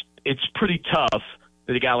 it's pretty tough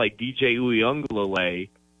that a guy like DJ Uiagalelei,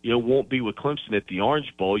 won't be with Clemson at the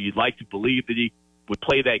Orange Bowl. You'd like to believe that he would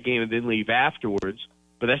play that game and then leave afterwards,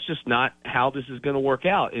 but that's just not how this is going to work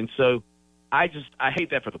out. And so I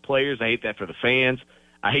hate that for the players. I hate that for the fans.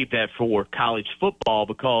 I hate that for college football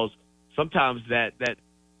because sometimes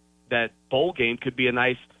that bowl game could be a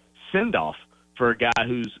nice send-off for a guy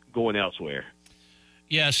who's going elsewhere.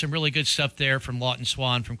 Yeah, some really good stuff there from Lawton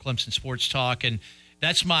Swann from Clemson Sports Talk. And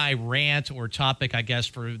that's my rant or topic, I guess,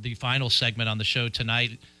 for the final segment on the show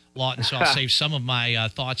tonight. Lawton, so I'll save some of my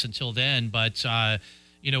thoughts until then. But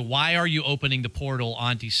why are you opening the portal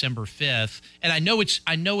on December 5th? And I know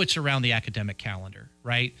it's around the academic calendar,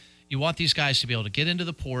 right? You want these guys to be able to get into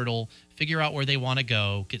the portal, figure out where they want to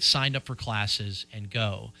go, get signed up for classes, and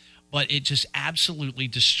go. But it just absolutely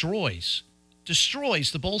destroys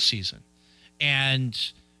the bowl season. And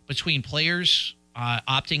between players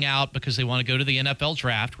opting out because they want to go to the NFL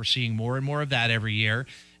draft, we're seeing more and more of that every year.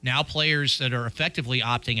 Now players that are effectively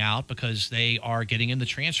opting out because they are getting in the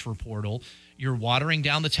transfer portal. You're watering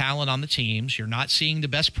down the talent on the teams. You're not seeing the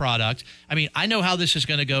best product. I mean, I know how this is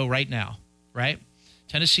going to go right now, right?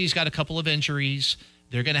 Tennessee's got a couple of injuries.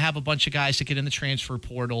 They're going to have a bunch of guys that get in the transfer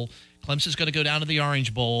portal. Clemson's going to go down to the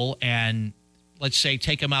Orange Bowl and, let's say,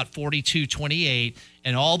 take them out 42-28.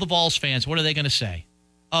 And all the Vols fans, what are they going to say?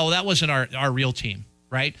 Oh, that wasn't our real team,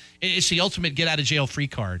 right? It's the ultimate get-out-of-jail-free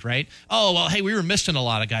card, right? Oh, well, hey, we were missing a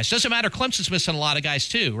lot of guys. Doesn't matter. Clemson's missing a lot of guys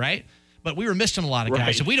too, right? But we were missing a lot of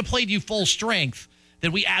guys. If we'd have played you full strength,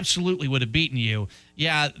 then we absolutely would have beaten you.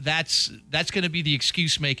 Yeah, that's going to be the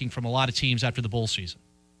excuse-making from a lot of teams after the bowl season.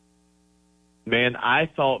 Man, I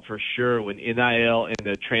thought for sure when NIL and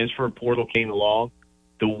the transfer portal came along,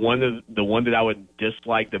 the one that I would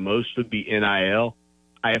dislike the most would be NIL.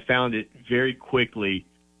 I have found it very quickly.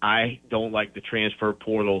 I don't like the transfer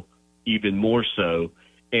portal even more so.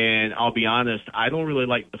 And I'll be honest, I don't really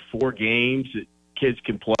like the 4 games that kids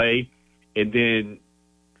can play and then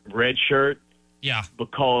redshirt. Yeah.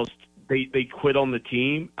 Because they quit on the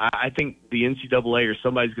team. I think the NCAA or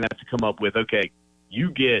somebody's going to have to come up with, okay,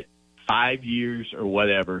 you get 5 years or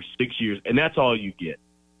whatever, 6 years, and that's all you get.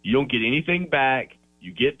 You don't get anything back.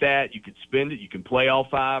 You get that. You can spend it. You can play all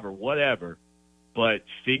 5 or whatever. But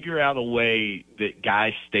figure out a way that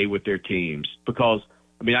guys stay with their teams. Because,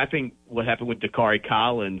 I mean, I think what happened with Dakari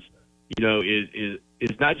Collins,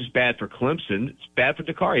 is not just bad for Clemson. It's bad for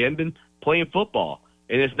Dakari. He hasn't been playing football.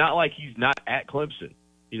 And it's not like he's not at Clemson.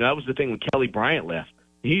 That was the thing when Kelly Bryant left.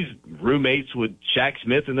 He's roommates with Shaq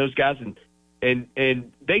Smith and those guys, and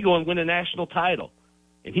they go and win a national title.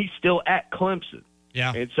 And he's still at Clemson.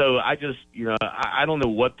 Yeah. And so I just, I don't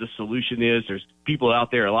know what the solution is. There's people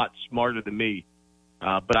out there a lot smarter than me.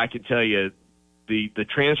 But I can tell you the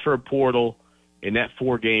transfer portal and that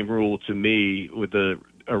 4-game rule to me with the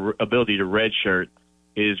ability to redshirt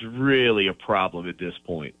is really a problem at this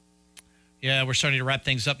point. Yeah, we're starting to wrap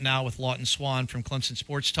things up now with Lawton Swann from Clemson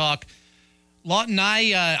Sports Talk. Lawton,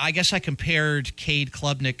 I guess I compared Cade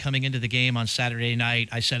Klubnik coming into the game on Saturday night.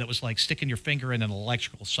 I said it was like sticking your finger in an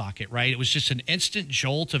electrical socket, right? It was just an instant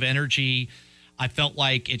jolt of energy. I felt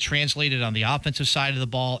like it translated on the offensive side of the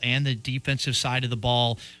ball and the defensive side of the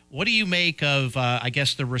ball. What do you make of,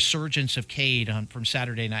 the resurgence of Cade from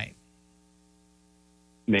Saturday night?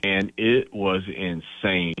 Man, it was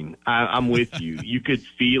insane. I'm with you. You could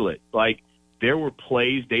feel it. Like, there were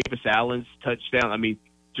plays, Davis Allen's touchdown. I mean,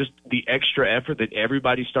 just the extra effort that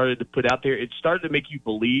everybody started to put out there, it started to make you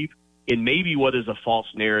believe in maybe what is a false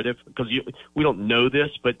narrative, because we don't know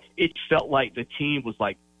this, but it felt like the team was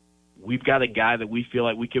like, we've got a guy that we feel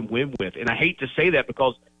like we can win with. And I hate to say that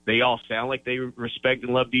because they all sound like they respect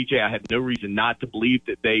and love DJ. I have no reason not to believe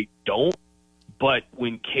that they don't. But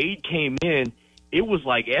when Cade came in, it was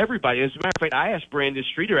like everybody. As a matter of fact, I asked Brandon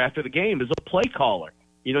Streeter after the game as a play caller.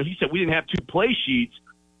 He said we didn't have 2 play sheets,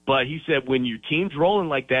 but he said when your team's rolling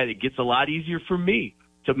like that, it gets a lot easier for me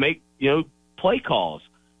to make, play calls.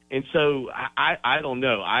 And so I don't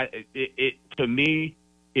know. To me,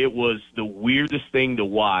 it was the weirdest thing to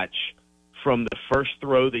watch from the first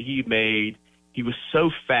throw that he made. He was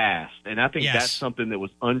so fast, and I think that's something that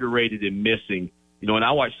was underrated and missing. When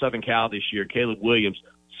I watched Southern Cal this year, Caleb Williams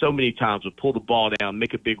so many times would pull the ball down,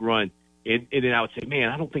 make a big run, and then I would say, man,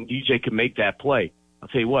 I don't think DJ can make that play. I'll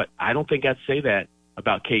tell you what, I don't think I'd say that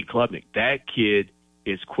about Cade Klubnik. That kid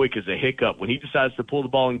is quick as a hiccup. When he decides to pull the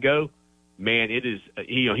ball and go, man, it is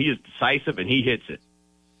he is decisive and he hits it.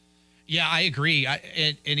 Yeah, I agree.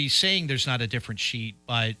 And he's saying there's not a different sheet,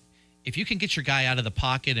 but if you can get your guy out of the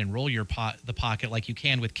pocket and roll the pocket like you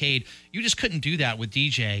can with Cade, you just couldn't do that with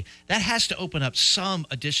DJ. That has to open up some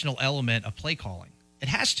additional element of play calling. It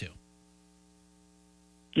has to.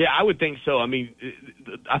 Yeah, I would think so. I mean,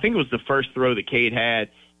 I think it was the first throw that Cade had.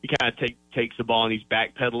 He kind of takes the ball and he's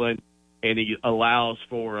backpedaling, and he allows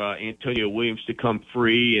for Antonio Williams to come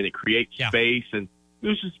free, and it creates space. And it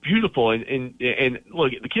was just beautiful. And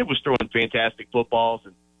look, the kid was throwing fantastic footballs,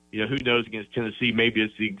 and who knows against Tennessee, maybe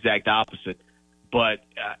it's the exact opposite. But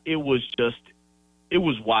it was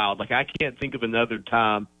wild. Like, I can't think of another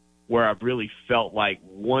time where I've really felt like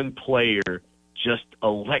one player just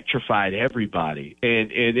electrified everybody.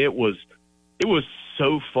 And it was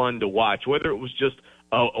so fun to watch, whether it was just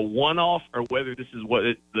a one-off or whether this is what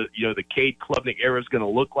the Cade Klubnik era is going to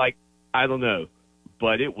look like, I don't know.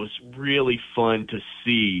 But it was really fun to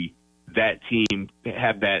see that team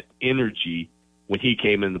have that energy when he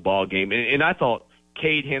came in the ball game. And I thought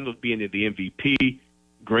Cade handled being the MVP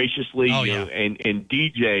graciously, and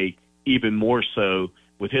DJ even more so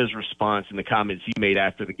with his response and the comments he made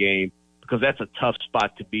after the game, because that's a tough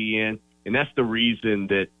spot to be in. And that's the reason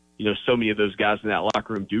that, so many of those guys in that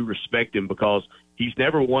locker room do respect him, because he's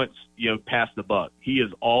never once, passed the buck. He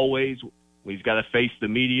is always, when he's got to face the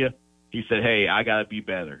media, he said, hey, I got to be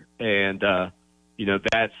better. And,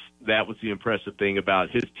 that was the impressive thing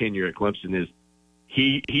about his tenure at Clemson is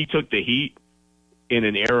he took the heat in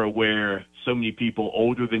an era where so many people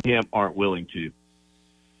older than him aren't willing to.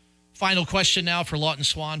 Final question now for Lawton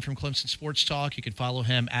Swann from Clemson Sports Talk. You can follow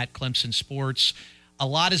him at Clemson Sports. A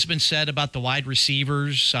lot has been said about the wide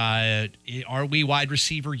receivers. Are we wide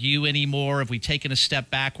receiver you anymore? Have we taken a step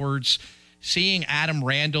backwards? Seeing Adam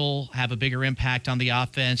Randall have a bigger impact on the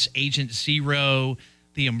offense, Agent Zero,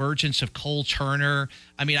 the emergence of Cole Turner.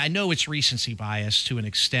 I mean, I know it's recency bias to an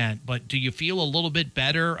extent, but do you feel a little bit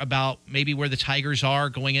better about maybe where the Tigers are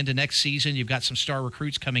going into next season? You've got some star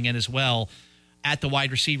recruits coming in as well at the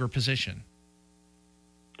wide receiver position.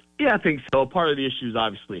 Yeah, I think so. Part of the issue is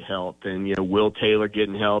obviously health, and Will Taylor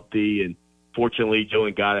getting healthy, and fortunately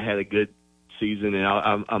Joe Ngata had a good season, and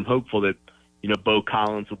I'm hopeful that Bo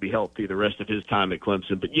Collins will be healthy the rest of his time at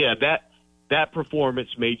Clemson. But yeah, that performance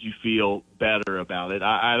made you feel better about it.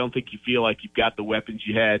 I don't think you feel like you've got the weapons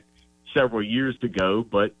you had several years ago,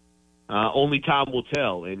 but only time will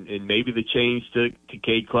tell, and maybe the change to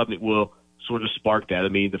Cade Klubnik will sort of spark that. I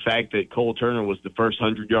mean, the fact that Cole Turner was the first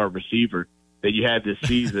 100-yard receiver that you had this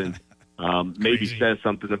season maybe says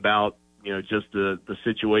something about just the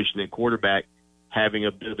situation at quarterback having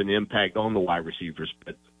a bit of an impact on the wide receivers.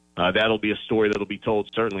 But that'll be a story that'll be told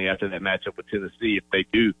certainly after that matchup with Tennessee if they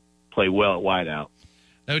do play well at wideout.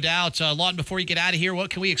 No doubt. Lawton, before you get out of here,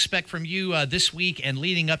 what can we expect from you this week and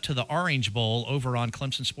leading up to the Orange Bowl over on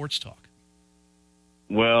Clemson Sports Talk?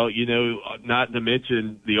 Well, not to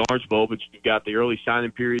mention the Orange Bowl, but you've got the early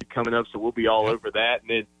signing period coming up, so we'll be all over that. And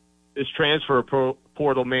then this transfer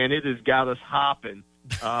portal, man, it has got us hopping.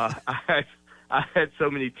 I had so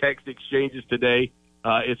many text exchanges today.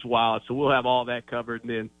 It's wild. So we'll have all that covered. And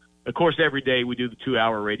then, of course, every day we do the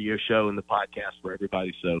 2-hour radio show and the podcast for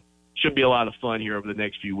everybody. So should be a lot of fun here over the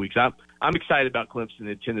next few weeks. I'm excited about Clemson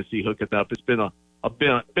and Tennessee hooking up. It's been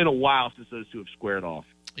a while since those two have squared off.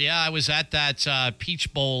 Yeah, I was at that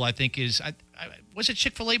Peach Bowl, I think was it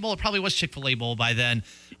Chick-fil-A Bowl? It probably was Chick-fil-A Bowl by then,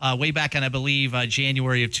 way back in, I believe,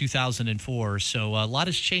 January of 2004. So a lot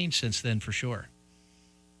has changed since then for sure.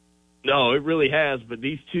 No, it really has. But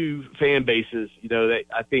these two fan bases,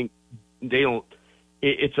 I think they don't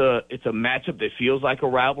it's a matchup that feels like a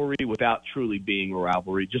rivalry without truly being a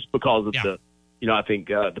rivalry just because of I think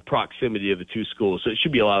the proximity of the two schools. So it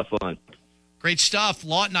should be a lot of fun. Great stuff.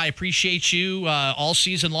 Lawton, I appreciate you all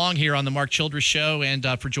season long here on the Mark Childress Show and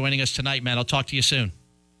for joining us tonight, man. I'll talk to you soon.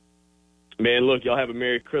 Man, look, y'all have a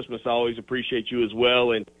Merry Christmas. I always appreciate you as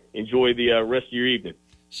well, and enjoy the rest of your evening.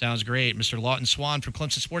 Sounds great. Mr. Lawton Swann from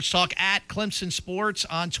Clemson Sports Talk at Clemson Sports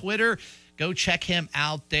on Twitter. Go check him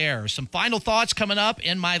out there. Some final thoughts coming up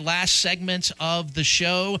in my last segment of the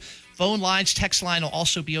show. Phone lines, text line will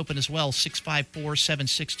also be open as well,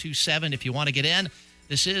 654-7627 if you want to get in.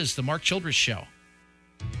 This is the Mark Childress Show.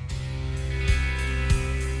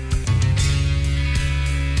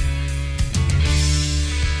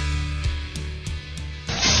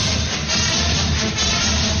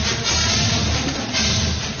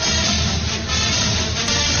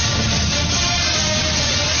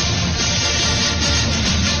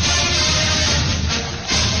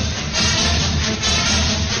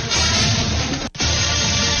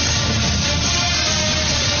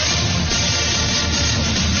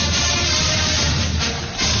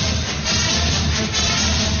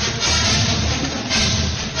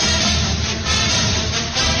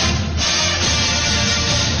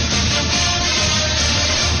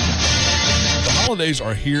 Holidays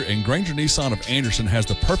are here, and Granger Nissan of Anderson has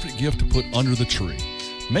the perfect gift to put under the tree.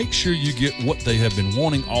 Make sure you get what they have been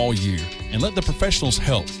wanting all year, and let the professionals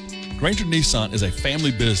help. Granger Nissan is a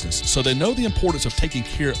family business, so they know the importance of taking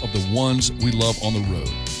care of the ones we love on the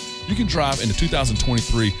road. You can drive into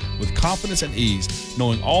 2023 with confidence and ease,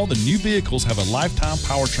 knowing all the new vehicles have a lifetime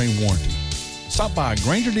powertrain warranty. Stop by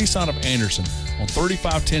Granger Nissan of Anderson on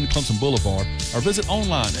 3510 Clemson Boulevard or visit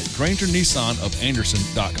online at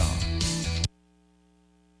GrangerNissanofAnderson.com.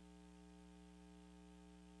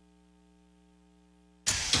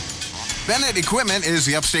 Bennett Equipment is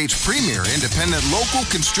the Upstate's premier independent local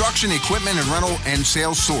construction equipment and rental and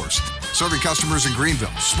sales source. Serving customers in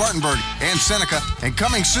Greenville, Spartanburg, and Seneca, and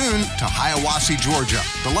coming soon to Hiawassee, Georgia.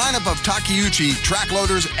 The lineup of Takeuchi track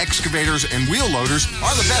loaders, excavators, and wheel loaders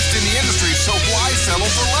are the best in the industry, so why settle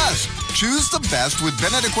for less? Choose the best with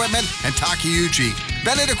Bennett Equipment and Takeuchi.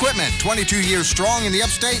 Bennett Equipment, 22 years strong in the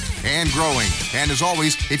Upstate and growing. And as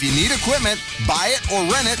always, if you need equipment, buy it or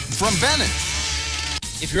rent it from Bennett.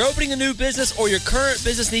 If you're opening a new business or your current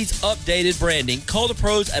business needs updated branding, call the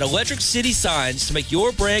pros at Electric City Signs to make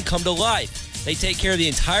your brand come to life. They take care of the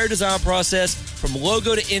entire design process from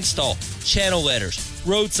logo to install, channel letters,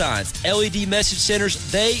 road signs, LED message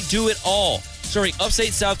centers. They do it all. Serving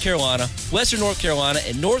upstate South Carolina, western North Carolina,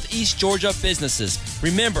 and northeast Georgia businesses.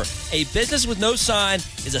 Remember, a business with no sign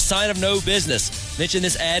is a sign of no business. Mention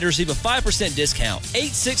this ad to receive a 5% discount.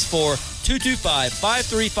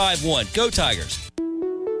 864-225-5351. Go Tigers.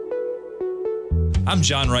 I'm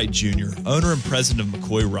John Wright Jr., owner and president of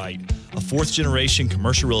McCoy Wright, a fourth-generation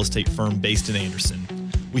commercial real estate firm based in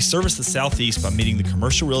Anderson. We service the Southeast by meeting the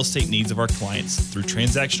commercial real estate needs of our clients through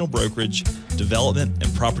transactional brokerage, development,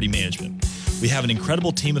 and property management. We have an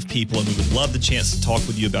incredible team of people, and we would love the chance to talk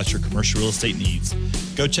with you about your commercial real estate needs.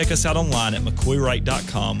 Go check us out online at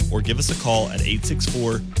McCoyWright.com or give us a call at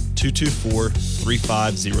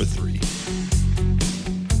 864-224-3503.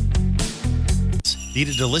 Need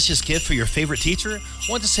a delicious gift for your favorite teacher?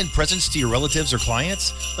 Want to send presents to your relatives or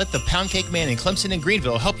clients? Let the Pound Cake Man in Clemson and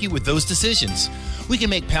Greenville help you with those decisions. We can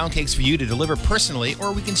make pound cakes for you to deliver personally,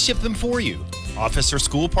 or we can ship them for you. Office or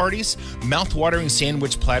school parties? Mouth-watering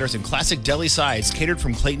sandwich platters and classic deli sides catered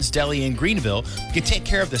from Clayton's Deli in Greenville can take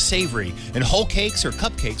care of the savory, and whole cakes or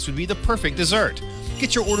cupcakes would be the perfect dessert.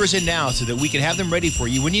 Get your orders in now so that we can have them ready for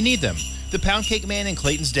you when you need them. The Pound Cake Man in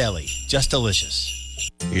Clayton's Deli. Just delicious.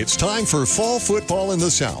 It's time for fall football in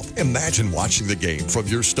the South. Imagine watching the game from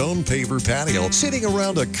your stone paver patio, sitting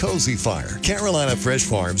around a cozy fire. Carolina Fresh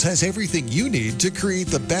Farms has everything you need to create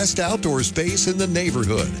the best outdoor space in the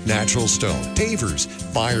neighborhood. Natural stone, pavers,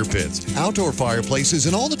 fire pits, outdoor fireplaces,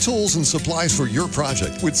 and all the tools and supplies for your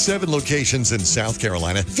project. With 7 locations in South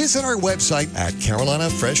Carolina, visit our website at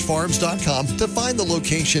carolinafreshfarms.com to find the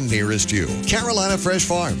location nearest you. Carolina Fresh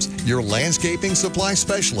Farms, your landscaping supply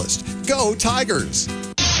specialist. Go Tigers!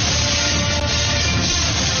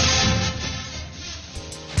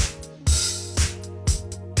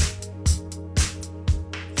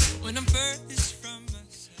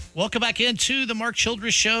 Welcome back into the Mark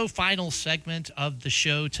Childress Show, final segment of the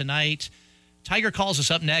show tonight. Tiger calls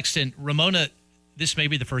us up next, and Ramona, this may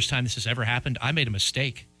be the first time this has ever happened. I made a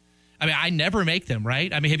mistake. I mean, I never make them,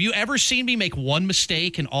 right? I mean, have you ever seen me make one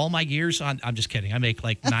mistake in all my years? I'm just kidding. I make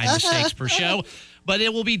like 9 mistakes per show. But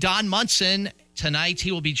it will be Don Munson tonight.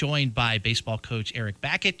 He will be joined by baseball coach Eric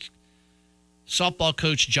Backett, softball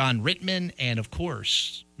coach John Rittman, and, of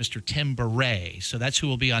course, Mr. Tim Beret. So that's who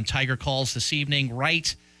will be on Tiger Calls this evening,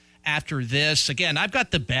 right after this. Again, I've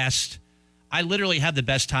got the best. I literally have the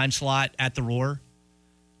best time slot at the Roar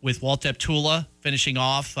with Walt Deptula finishing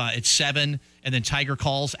off at 7, and then Tiger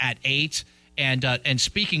Calls at 8. And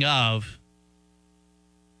speaking of,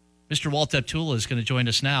 Mr. Walt Deptula is going to join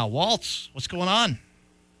us now. Walt, what's going on?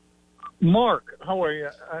 Mark, how are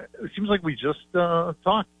you? It seems like we just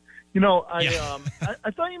talked. You know, I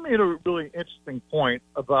thought you made a really interesting point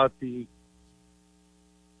about the,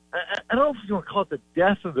 I don't know if you want to call it the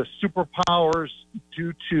death of the superpowers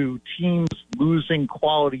due to teams losing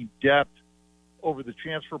quality depth over the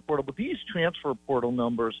transfer portal, but these transfer portal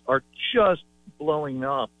numbers are just blowing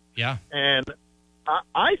up. Yeah. And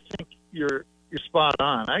I think you're spot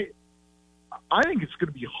on. I think it's going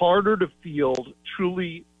to be harder to field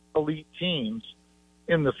truly elite teams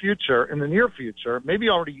in the future, in the near future, maybe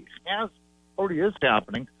already is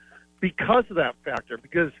happening because of that factor.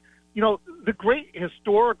 Because, you know, the great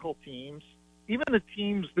historical teams, even the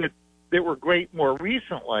teams that were great more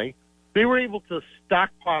recently, they were able to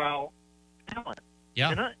stockpile talent.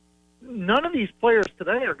 Yeah. And none of these players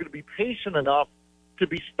today are going to be patient enough to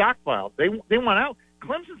be stockpiled. They want out.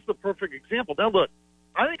 Clemson's the perfect example. Now, look,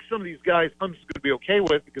 I think some of these guys Clemson's going to be okay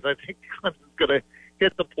with, because I think Clemson's going to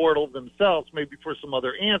hit the portal themselves, maybe for some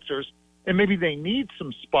other answers, and maybe they need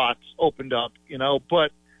some spots opened up, you know.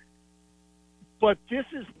 But this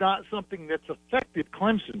is not something that's affected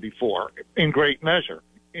Clemson before in great measure,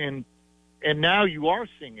 and now you are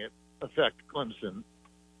seeing it affect Clemson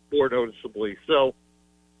more noticeably. So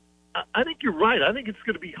I think you're right. I think it's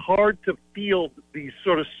going to be hard to field these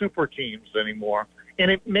sort of super teams anymore, and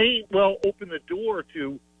it may well open the door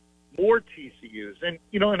to more TCUs. And,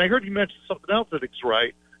 you know, and I heard you mention something else I think is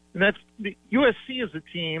right, and that's the USC is a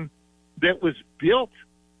team that was built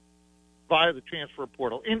via the transfer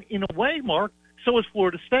portal. In a way, Mark, so is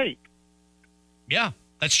Florida State. Yeah,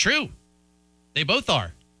 that's true. They both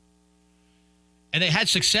are. And they had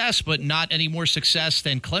success, but not any more success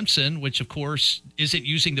than Clemson, which, of course, isn't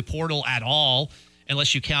using the portal at all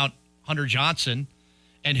unless you count Hunter Johnson.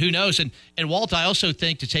 And who knows? And Walt, I also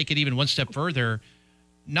think, to take it even one step further,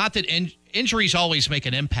 not that injuries always make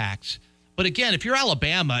an impact, but again, if you're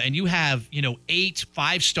Alabama and you have, 8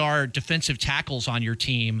 5-star defensive tackles on your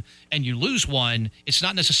team and you lose one, it's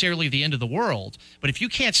not necessarily the end of the world. But if you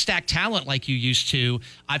can't stack talent like you used to,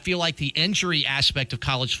 I feel like the injury aspect of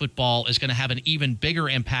college football is going to have an even bigger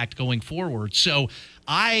impact going forward. So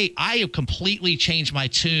I have completely changed my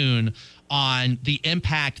tune on the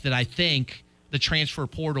impact that I think the transfer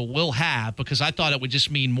portal will have, because I thought it would just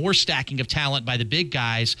mean more stacking of talent by the big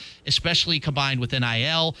guys, especially combined with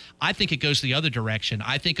NIL. I think it goes the other direction.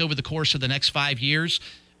 I think over the course of the next 5 years,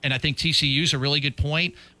 and I think TCU's a really good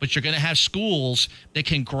point, but you're going to have schools that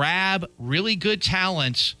can grab really good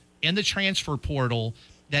talent in the transfer portal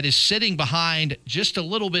that is sitting behind just a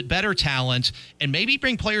little bit better talent and maybe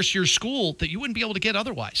bring players to your school that you wouldn't be able to get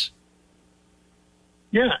otherwise.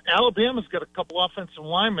 Yeah, Alabama's got a couple offensive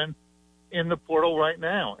linemen in the portal right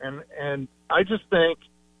now. And I just think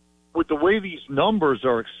with the way these numbers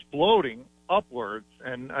are exploding upwards,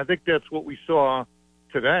 and I think that's what we saw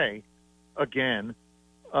today again,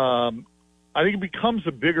 I think it becomes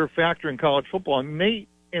a bigger factor in college football and may,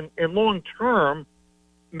 in long term,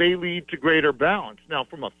 may lead to greater balance. Now,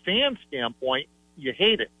 from a fan standpoint, you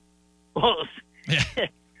hate it. Unless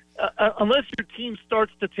your team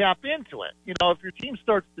starts to tap into it. If your team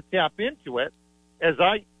starts to tap into it, as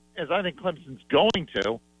I think Clemson's going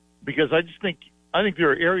to, because I think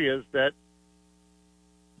there are areas that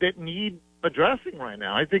need addressing right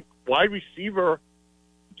now. I think wide receiver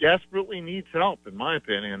desperately needs help, in my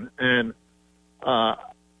opinion, and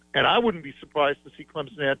I wouldn't be surprised to see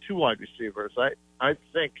Clemson add 2 wide receivers. I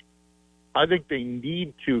think they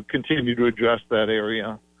need to continue to address that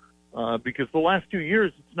area because the last 2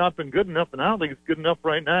 years it's not been good enough, and I don't think it's good enough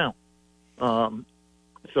right now.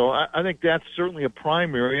 So I think that's certainly a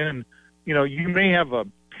prime area. And, you may have a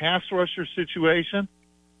pass rusher situation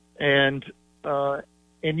and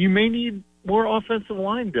you may need more offensive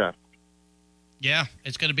line depth. Yeah,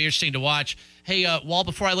 it's going to be interesting to watch. Hey, Walt,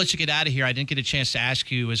 before I let you get out of here, I didn't get a chance to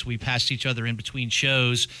ask you as we passed each other in between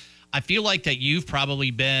shows. I feel like that you've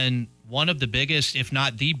probably been one of the biggest, if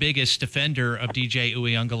not the biggest, defender of DJ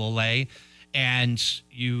Uiagalelei. And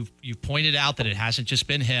you've pointed out that it hasn't just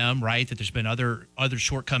been him, right? That there's been other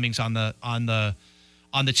shortcomings on the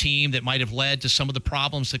team that might have led to some of the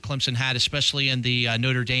problems that Clemson had, especially in the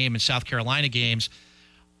Notre Dame and South Carolina games.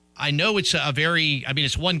 I know it's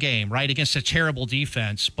it's one game, right, against a terrible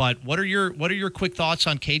defense. But what are your quick thoughts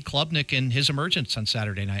on Cade Klubnik and his emergence on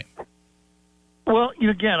Saturday night? Well,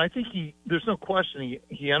 again, I think there's no question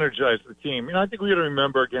he energized the team. I think we got to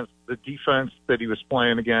remember against the defense that he was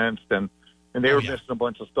playing against, and they were missing a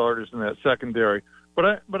bunch of starters in that secondary.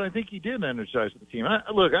 But I think he did energize the team. I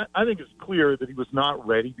think it's clear that he was not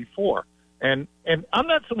ready before. And I'm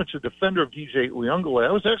not so much a defender of DJ Uiagalelei.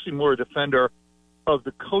 I was actually more a defender of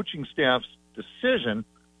the coaching staff's decision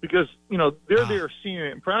because, they're there seeing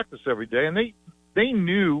it in practice every day, and they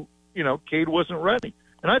knew, Cade wasn't ready.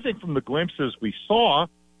 And I think from the glimpses we saw,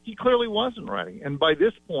 he clearly wasn't ready. And by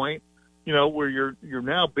this point, where you're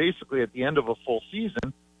now basically at the end of a full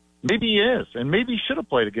season, maybe he is, and maybe he should have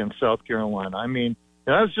played against South Carolina. I mean,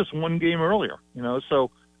 that was just one game earlier,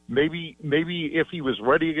 so maybe if he was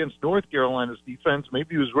ready against North Carolina's defense, maybe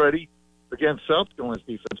he was ready against South Carolina's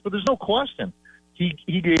defense. But there's no question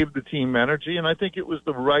he gave the team energy, and I think it was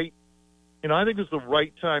the right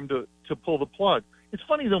time to pull the plug. It's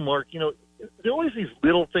funny though, Mark, there are always these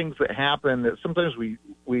little things that happen that sometimes we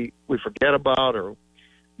forget about, or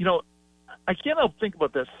I can't help think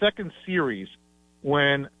about that second series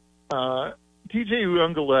when DJ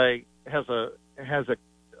Uiagalelei has a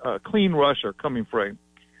clean rusher coming for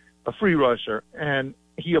a free rusher, and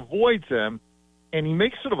he avoids him, and he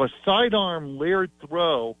makes sort of a sidearm layered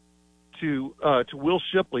throw to Will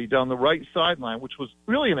Shipley down the right sideline, which was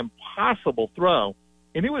really an impossible throw,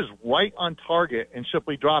 and it was right on target, and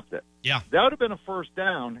Shipley dropped it. Yeah, that would have been a first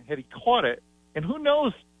down had he caught it, and who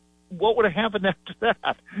knows what would have happened after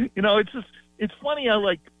that. It's funny how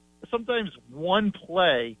sometimes one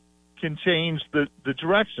play can change the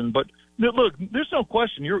direction. But look, there's no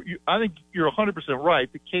question. I think you're 100% right.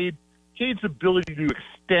 Cade's ability to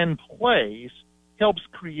extend plays helps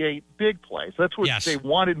create big plays. That's what they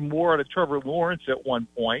wanted more out of Trevor Lawrence at one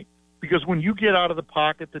point, because when you get out of the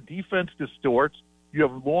pocket, the defense distorts. You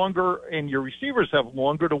have longer, and your receivers have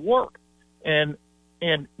longer to work. And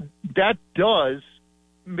And that does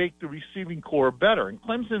make the receiving core better. And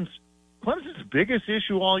Clemson's biggest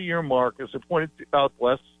issue all year, Mark, as I pointed out the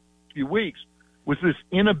last few weeks, was this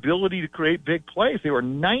inability to create big plays. They were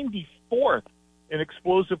 94th in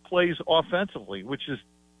explosive plays offensively, which is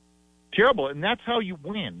terrible. And that's how you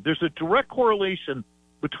win. There's a direct correlation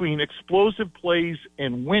between explosive plays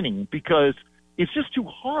and winning, because it's just too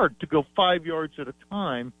hard to go 5 yards at a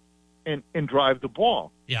time and drive the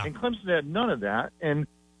ball. Yeah. And Clemson had none of that. And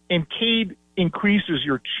Cade increases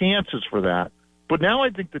your chances for that. But now I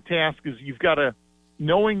think the task is you've got to,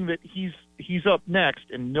 knowing that he's up next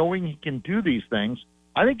and knowing he can do these things,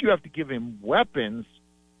 I think you have to give him weapons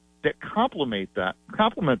that complement that.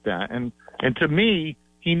 And to me,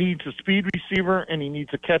 he needs a speed receiver and he needs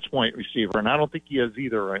a catch point receiver, and I don't think he has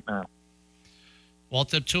either right now.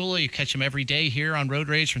 Walt Deptula, you catch him every day here on Road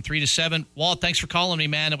Rage from 3 to 7. Walt, thanks for calling me,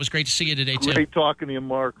 man. It was great to see you today, too. Great talking to you,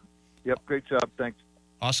 Mark. Yep, great job. Thanks.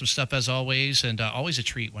 Awesome stuff as always, and always a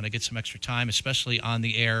treat when I get some extra time, especially on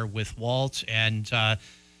the air with Walt, and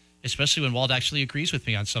especially when Walt actually agrees with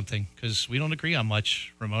me on something, because we don't agree on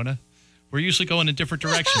much, Ramona. We're usually going in different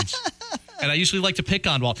directions. And I usually like to pick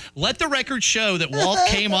on Walt. Let the record show that Walt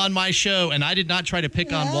came on my show, and I did not try to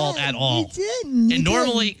pick on Walt at all. You didn't. And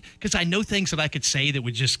normally, because I know things that I could say that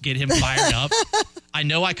would just get him fired up. I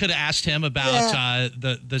know I could have asked him about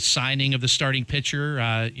the signing of the starting pitcher,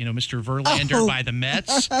 Mr. Verlander by the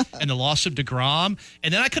Mets and the loss of DeGrom.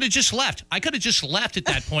 And then I could have just left. I could have just left at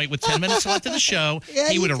that point with 10 minutes left in the show. Yeah,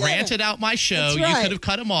 he would have ranted out my show. That's You right. could have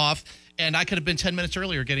cut him off. And I could have been 10 minutes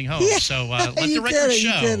earlier getting home. Yeah, So let the you record did it,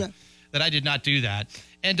 you show did it. that I did not do that.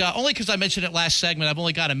 And only because I mentioned it last segment, I've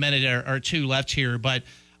only got a minute or two left here. But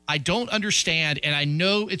I don't understand, and I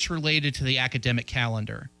know it's related to the academic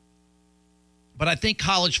calendar. But I think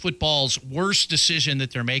college football's worst decision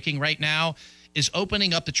that they're making right now is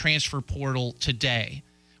opening up the transfer portal today.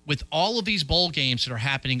 With all of these bowl games that are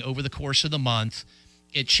happening over the course of the month,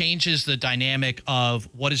 it changes the dynamic of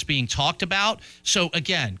what is being talked about. So,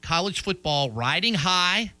 again, college football riding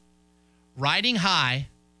high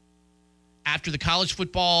after the college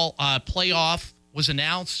football playoff was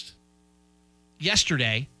announced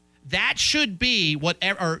yesterday. That should be what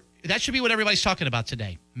everybody's talking about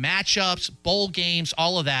today. Matchups, bowl games,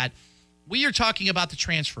 all of that. We are talking about the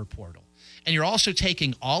transfer portal. And you're also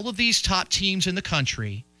taking all of these top teams in the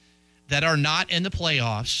country that are not in the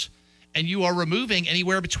playoffs, and you are removing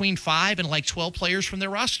anywhere between 5 and 12 players from their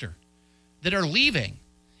roster that are leaving.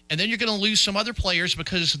 And then you're going to lose some other players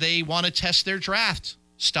because they want to test their draft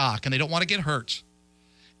stock and they don't want to get hurt.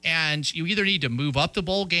 And you either need to move up the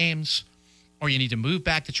bowl games or you need to move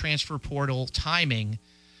back the transfer portal timing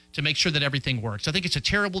to make sure that everything works. I think it's a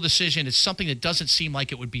terrible decision. It's something that doesn't seem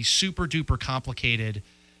like it would be super duper complicated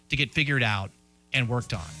to get figured out and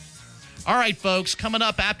worked on. All right, folks, coming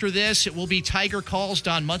up after this, it will be Tiger Calls.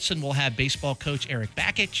 Don Munson will have baseball coach Eric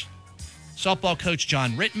Bakich, softball coach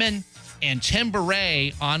John Rittman, and Tim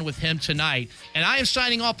Beret on with him tonight. And I am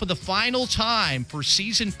signing off for the final time for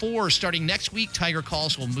Season 4. Starting next week, Tiger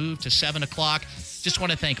Calls will move to 7 o'clock. Just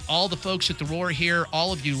want to thank all the folks at The Roar here,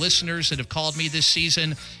 all of you listeners that have called me this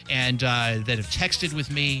season and that have texted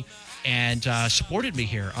with me and supported me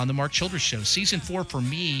here on the Mark Childress Show. Season 4 for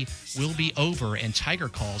me will be over, and Tiger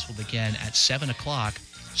Calls will begin at 7 o'clock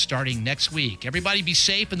starting next week. Everybody be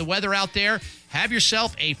safe in the weather out there. Have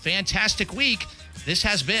yourself a fantastic week. This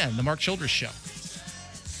has been the Mark Childress Show.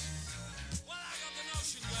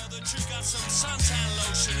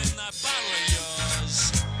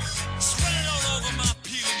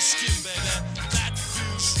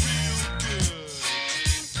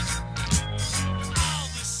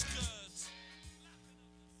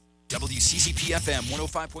 WCCP-FM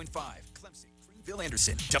 105.5, Clemson, Greenville,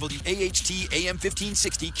 Anderson. WAHT AM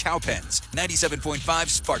 1560, Cowpens. 97.5,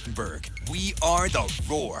 Spartanburg. We are the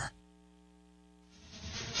Roar.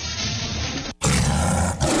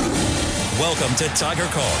 Welcome to Tiger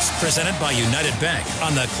Calls, presented by United Bank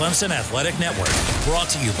on the Clemson Athletic Network. Brought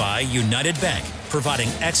to you by United Bank, providing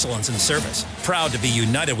excellence in service. Proud to be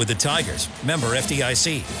united with the Tigers. Member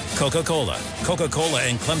FDIC. Coca-Cola. Coca-Cola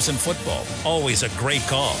and Clemson football. Always a great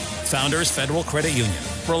call. Founders Federal Credit Union.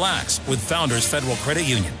 Relax with Founders Federal Credit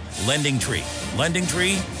Union. Lending Tree. Lending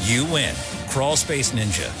Tree, you win. Crawl Space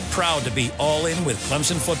Ninja. Proud to be all in with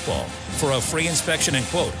Clemson football. For a free inspection and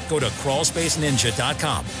quote, go to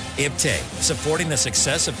crawlspaceninja.com. IPTAY, supporting the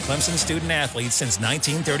success of Clemson student athletes since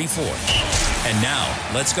 1934. And now,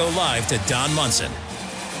 let's go live to Don Munson.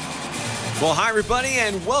 Well, hi, everybody,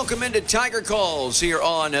 and welcome into Tiger Calls here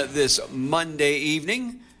on this Monday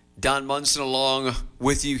evening. Don Munson along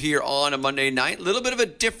with you here on a Monday night. A little bit of a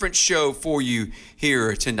different show for you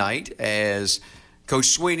here tonight as Coach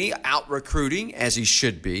Sweeney out recruiting, as he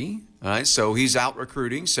should be. All right, so he's out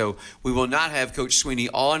recruiting. So we will not have Coach Sweeney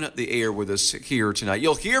on the air with us here tonight.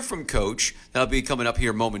 You'll hear from Coach. That'll be coming up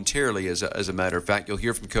here momentarily, as a matter of fact. You'll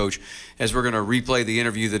hear from Coach as we're going to replay the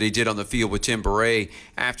interview that he did on the field with Tim Beret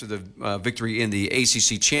after the victory in the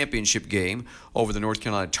ACC championship game over the North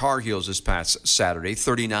Carolina Tar Heels this past Saturday,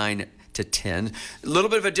 39-10. A little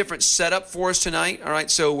bit of a different setup for us tonight. All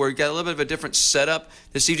right, so we've got a little bit of a different setup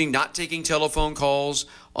this evening, not taking telephone calls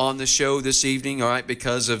on the show this evening, all right,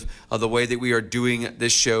 because of the way that we are doing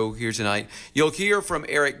this show here tonight. You'll hear from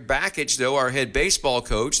Eric Bakich, though, our head baseball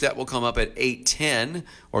coach. That will come up at 8:10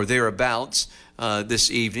 or thereabouts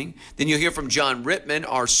this evening. Then you'll hear from John Rittman,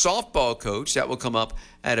 our softball coach. That will come up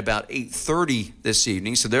at about 8:30 this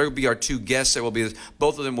evening. So there will be our two guests that will be,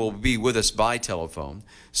 both of them will be with us by telephone.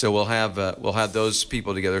 So we'll have those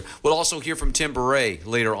people together. We'll also hear from Tim Beret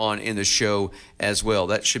later on in the show as well.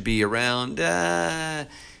 That should be around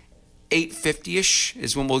 8:50ish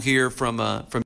is when we'll hear from